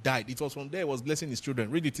he died. It was from there he was blessing his children.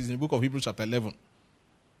 Read it, it's in the book of Hebrews chapter 11.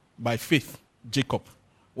 By faith, Jacob.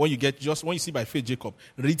 When you see by faith, Jacob,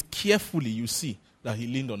 read carefully, you see that he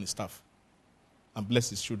leaned on his staff and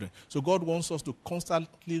blessed his children. So God wants us to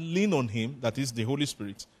constantly lean on him, that is the Holy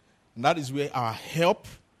Spirit. And that is where our help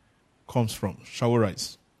comes from. Shall we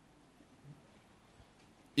rise?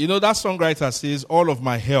 You know, that songwriter says, all of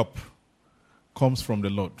my help comes from the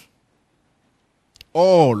Lord.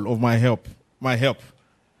 All of my help,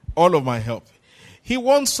 all of my help. He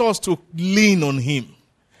wants us to lean on him.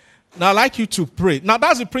 Now, I'd like you to pray. Now,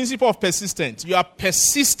 that's the principle of persistence. You are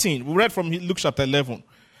persisting. We read from Luke chapter 11.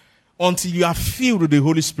 Until you are filled with the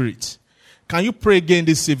Holy Spirit. Can you pray again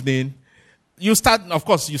this evening? You start.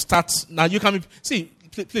 Now you can, see,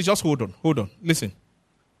 please just hold on. Listen.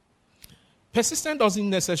 Persistence doesn't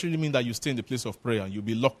necessarily mean that you stay in the place of prayer and you'll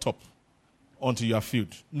be locked up until you are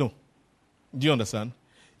filled. No. Do you understand?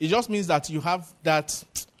 It just means that you have that,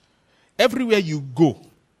 everywhere you go,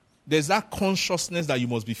 there's that consciousness that you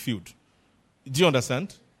must be filled. Do you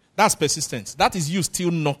understand? That's persistence. That is you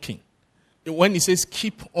still knocking. When he says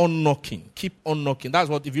keep on knocking, that's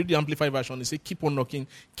what, if you read the Amplified Version, he says keep on knocking,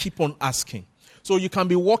 keep on asking. So you can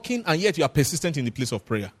be walking and yet you are persistent in the place of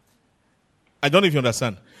prayer. I don't know if you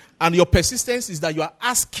understand. And your persistence is that you are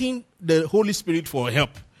asking the Holy Spirit for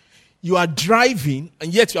help. You are driving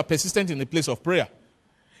and yet you are persistent in the place of prayer.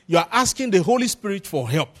 You are asking the Holy Spirit for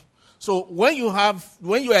help. So when you are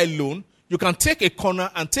alone, you can take a corner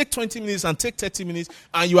and take 20 minutes and take 30 minutes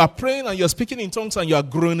and you are praying and you are speaking in tongues and you are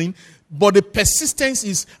groaning. But the persistence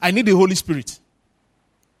is, I need the Holy Spirit.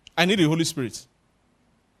 I need the Holy Spirit.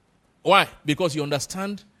 Why? Because you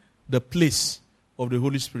understand the place of the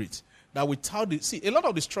Holy Spirit. That without a lot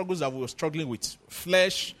of the struggles that we were struggling with,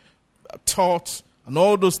 flesh, thought, and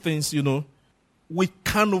all those things, you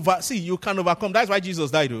can overcome. That's why Jesus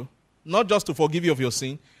died, though. Not just to forgive you of your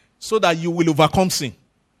sin, so that you will overcome sin.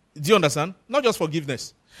 Do you understand? Not just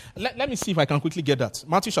forgiveness. Let me see if I can quickly get that.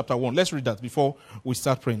 Matthew chapter 1. Let's read that before we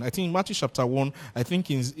start praying. I think Matthew chapter 1,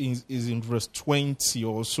 is in verse 20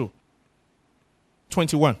 or so.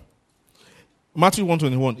 21. Matthew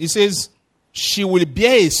 1:21. It says, she will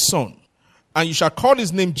bear a son, and you shall call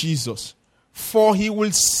his name Jesus, for he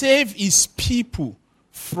will save his people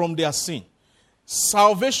from their sin.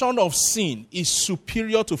 Salvation of sin is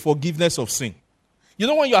superior to forgiveness of sin. You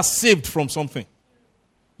know when you are saved from something?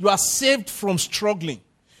 You are saved from struggling.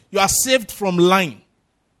 You are saved from lying.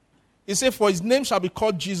 He said, for his name shall be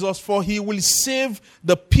called Jesus, for he will save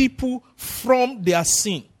the people from their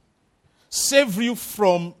sin. Save you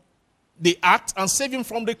from the act and save him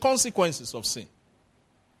from the consequences of sin.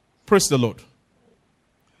 Praise the Lord.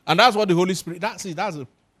 And that's what the Holy Spirit, that's the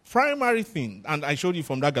primary thing. And I showed you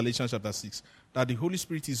from that Galatians chapter 6, that the Holy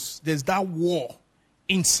Spirit there's that war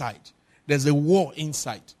inside. There's a war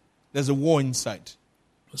inside. There's a war inside.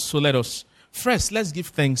 So let's give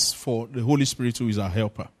thanks for the Holy Spirit who is our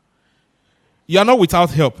helper. You are not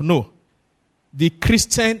without help. No. The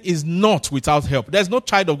Christian is not without help. There's no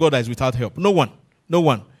child of God that is without help. No one.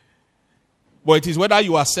 But it is whether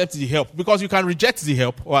you accept the help. Because you can reject the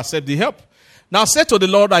help or accept the help. Now say to the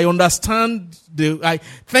Lord, I understand. I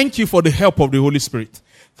thank you for the help of the Holy Spirit.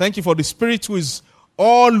 Thank you for the Spirit who is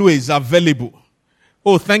always available.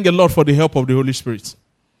 Oh, thank the Lord for the help of the Holy Spirit.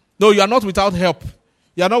 No, you are not without help.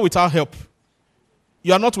 You are not without help.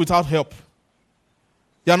 You are not without help.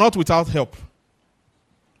 You are not without help.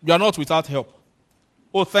 You are not without help.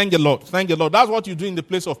 Oh, thank the Lord. Thank the Lord. That's what you do in the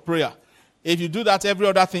place of prayer. If you do that, every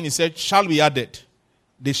other thing he said shall be added.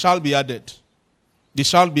 They shall be added. They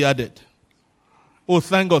shall be added. Oh,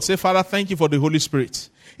 thank God. Say, Father, thank you for the Holy Spirit.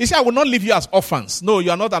 He said, I will not leave you as orphans. No, you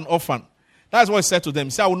are not an orphan. That's what he said to them.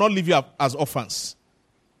 He said, I will not leave you as orphans.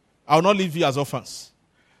 I will not leave you as orphans.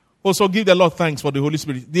 Also, give the Lord thanks for the Holy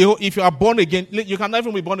Spirit. If you are born again, you can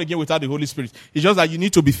never be born again without the Holy Spirit. It's just that you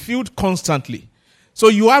need to be filled constantly. So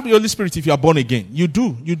you have the Holy Spirit if you are born again. You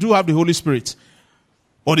do have the Holy Spirit.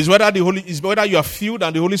 But it's whether you are filled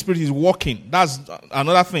and the Holy Spirit is working. That's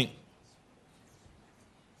another thing.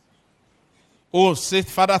 Oh, say,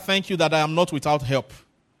 Father, thank you that I am not without help.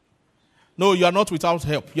 No, you are not without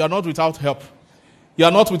help. You are not without help. You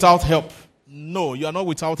are not without help. No, you are not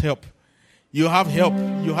without help. You have help.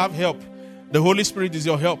 You have help. The Holy Spirit is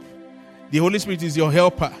your help. The Holy Spirit is your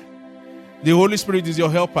helper. The Holy Spirit is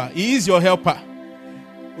your helper. He is your helper.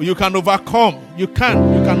 You can overcome. You can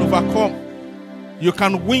overcome. You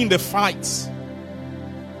can win the fight.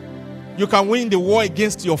 You can win the war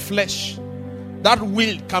against your flesh. That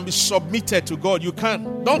will can be submitted to God. You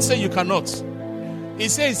can. Don't say you cannot. He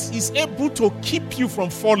says he's able to keep you from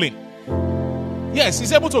falling. Yes,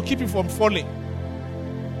 he's able to keep you from falling.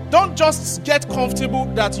 Don't just get comfortable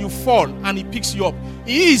that you fall and he picks you up.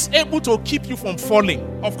 He is able to keep you from falling.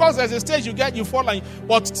 Of course, there's a stage you fall,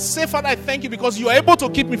 but say, Father, I thank you because you are able to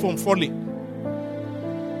keep me from falling.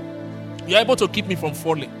 You are able to keep me from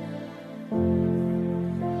falling.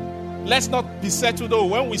 Let's not be settled though.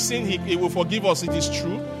 When we sin, he will forgive us. It is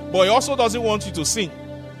true. But he also doesn't want you to sin.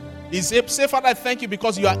 Say, Father, I thank you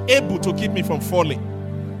because you are able to keep me from falling.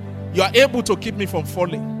 You are able to keep me from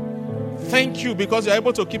falling. Thank you because you are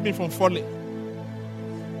able to keep me from falling.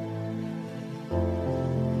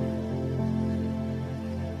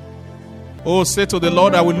 Oh, say to the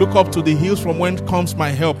Lord, I will look up to the hills from whence comes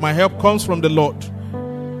my help. My help comes from the Lord,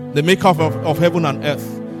 the maker of heaven and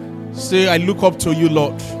earth. Say, I look up to you,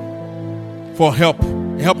 Lord, for help.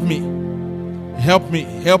 Help me. Help me.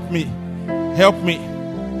 Help me. Help me.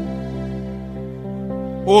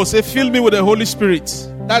 Oh, say, fill me with the Holy Spirit.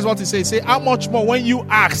 That's what he says. Say, how much more when you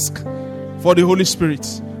ask for the Holy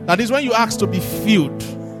Spirit? That is when you ask to be filled.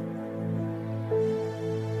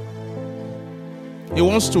 He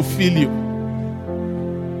wants to fill you.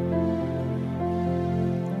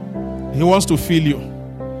 He wants to fill you.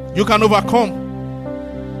 You can overcome.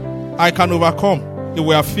 I can overcome if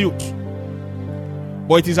we are filled.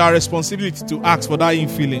 But it is our responsibility to ask for that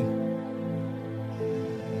infilling.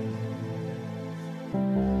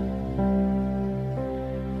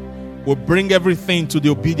 We'll bring everything to the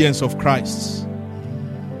obedience of Christ.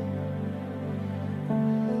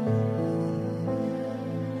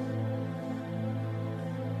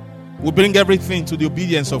 We'll bring everything to the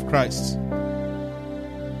obedience of Christ.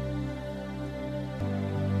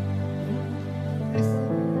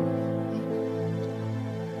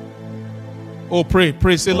 Oh, pray.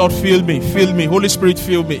 Say, Lord, fill me. Holy Spirit,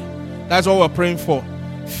 fill me. That's what we're praying for.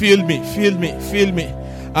 Fill me.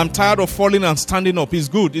 I'm tired of falling and standing up. It's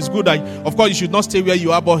good. Of course, you should not stay where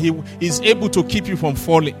you are, but He is able to keep you from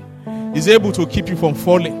falling. He's able to keep you from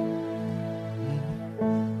falling.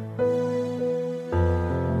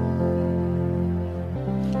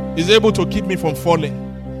 He's able to keep me from falling.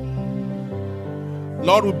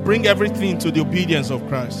 Lord, we bring everything to the obedience of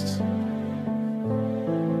Christ.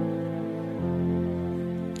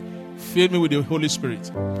 Fill me with the Holy Spirit.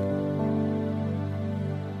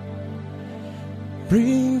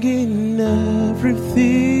 Bringing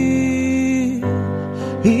everything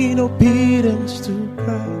in obedience to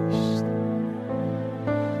Christ.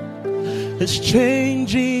 It's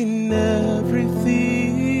changing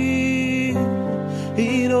everything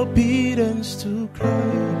in obedience to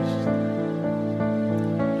Christ.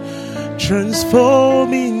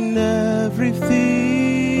 Transforming everything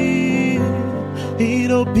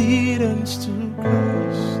in obedience to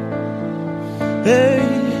Christ. Hey,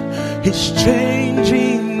 He's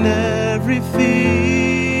changing everything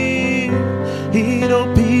in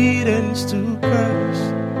obedience to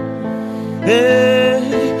Christ. Hey,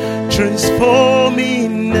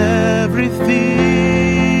 transforming everything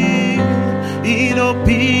in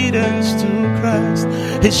obedience to Christ.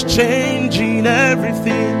 He's changing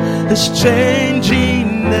everything. He's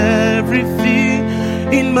changing everything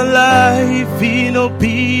in my life in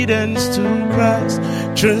obedience to Christ.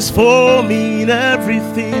 Transforming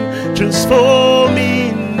everything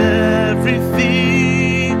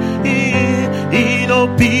in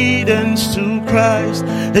obedience to Christ.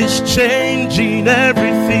 It's changing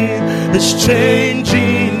everything. It's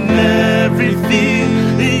changing everything,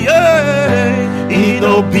 yeah, in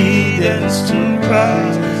obedience to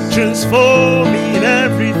Christ. Transforming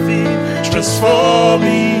everything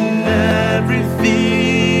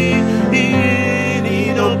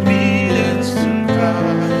in obedience to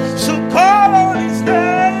Christ. So call on His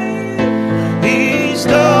name. He's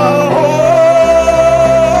the Holy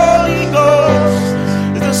Ghost,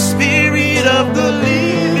 the Spirit of the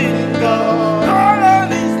living God. Call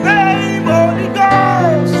on His name, Holy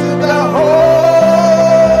Ghost, the Holy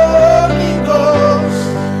Ghost,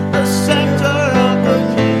 the center of the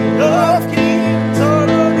King of Kings. Call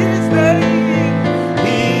on His name.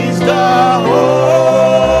 He's the Holy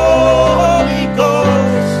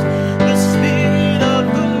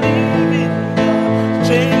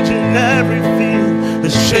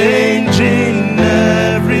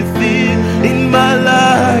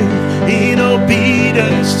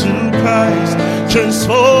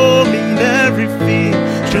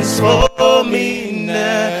transforming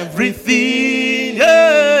everything,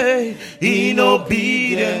 yeah, in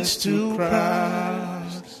obedience to Christ.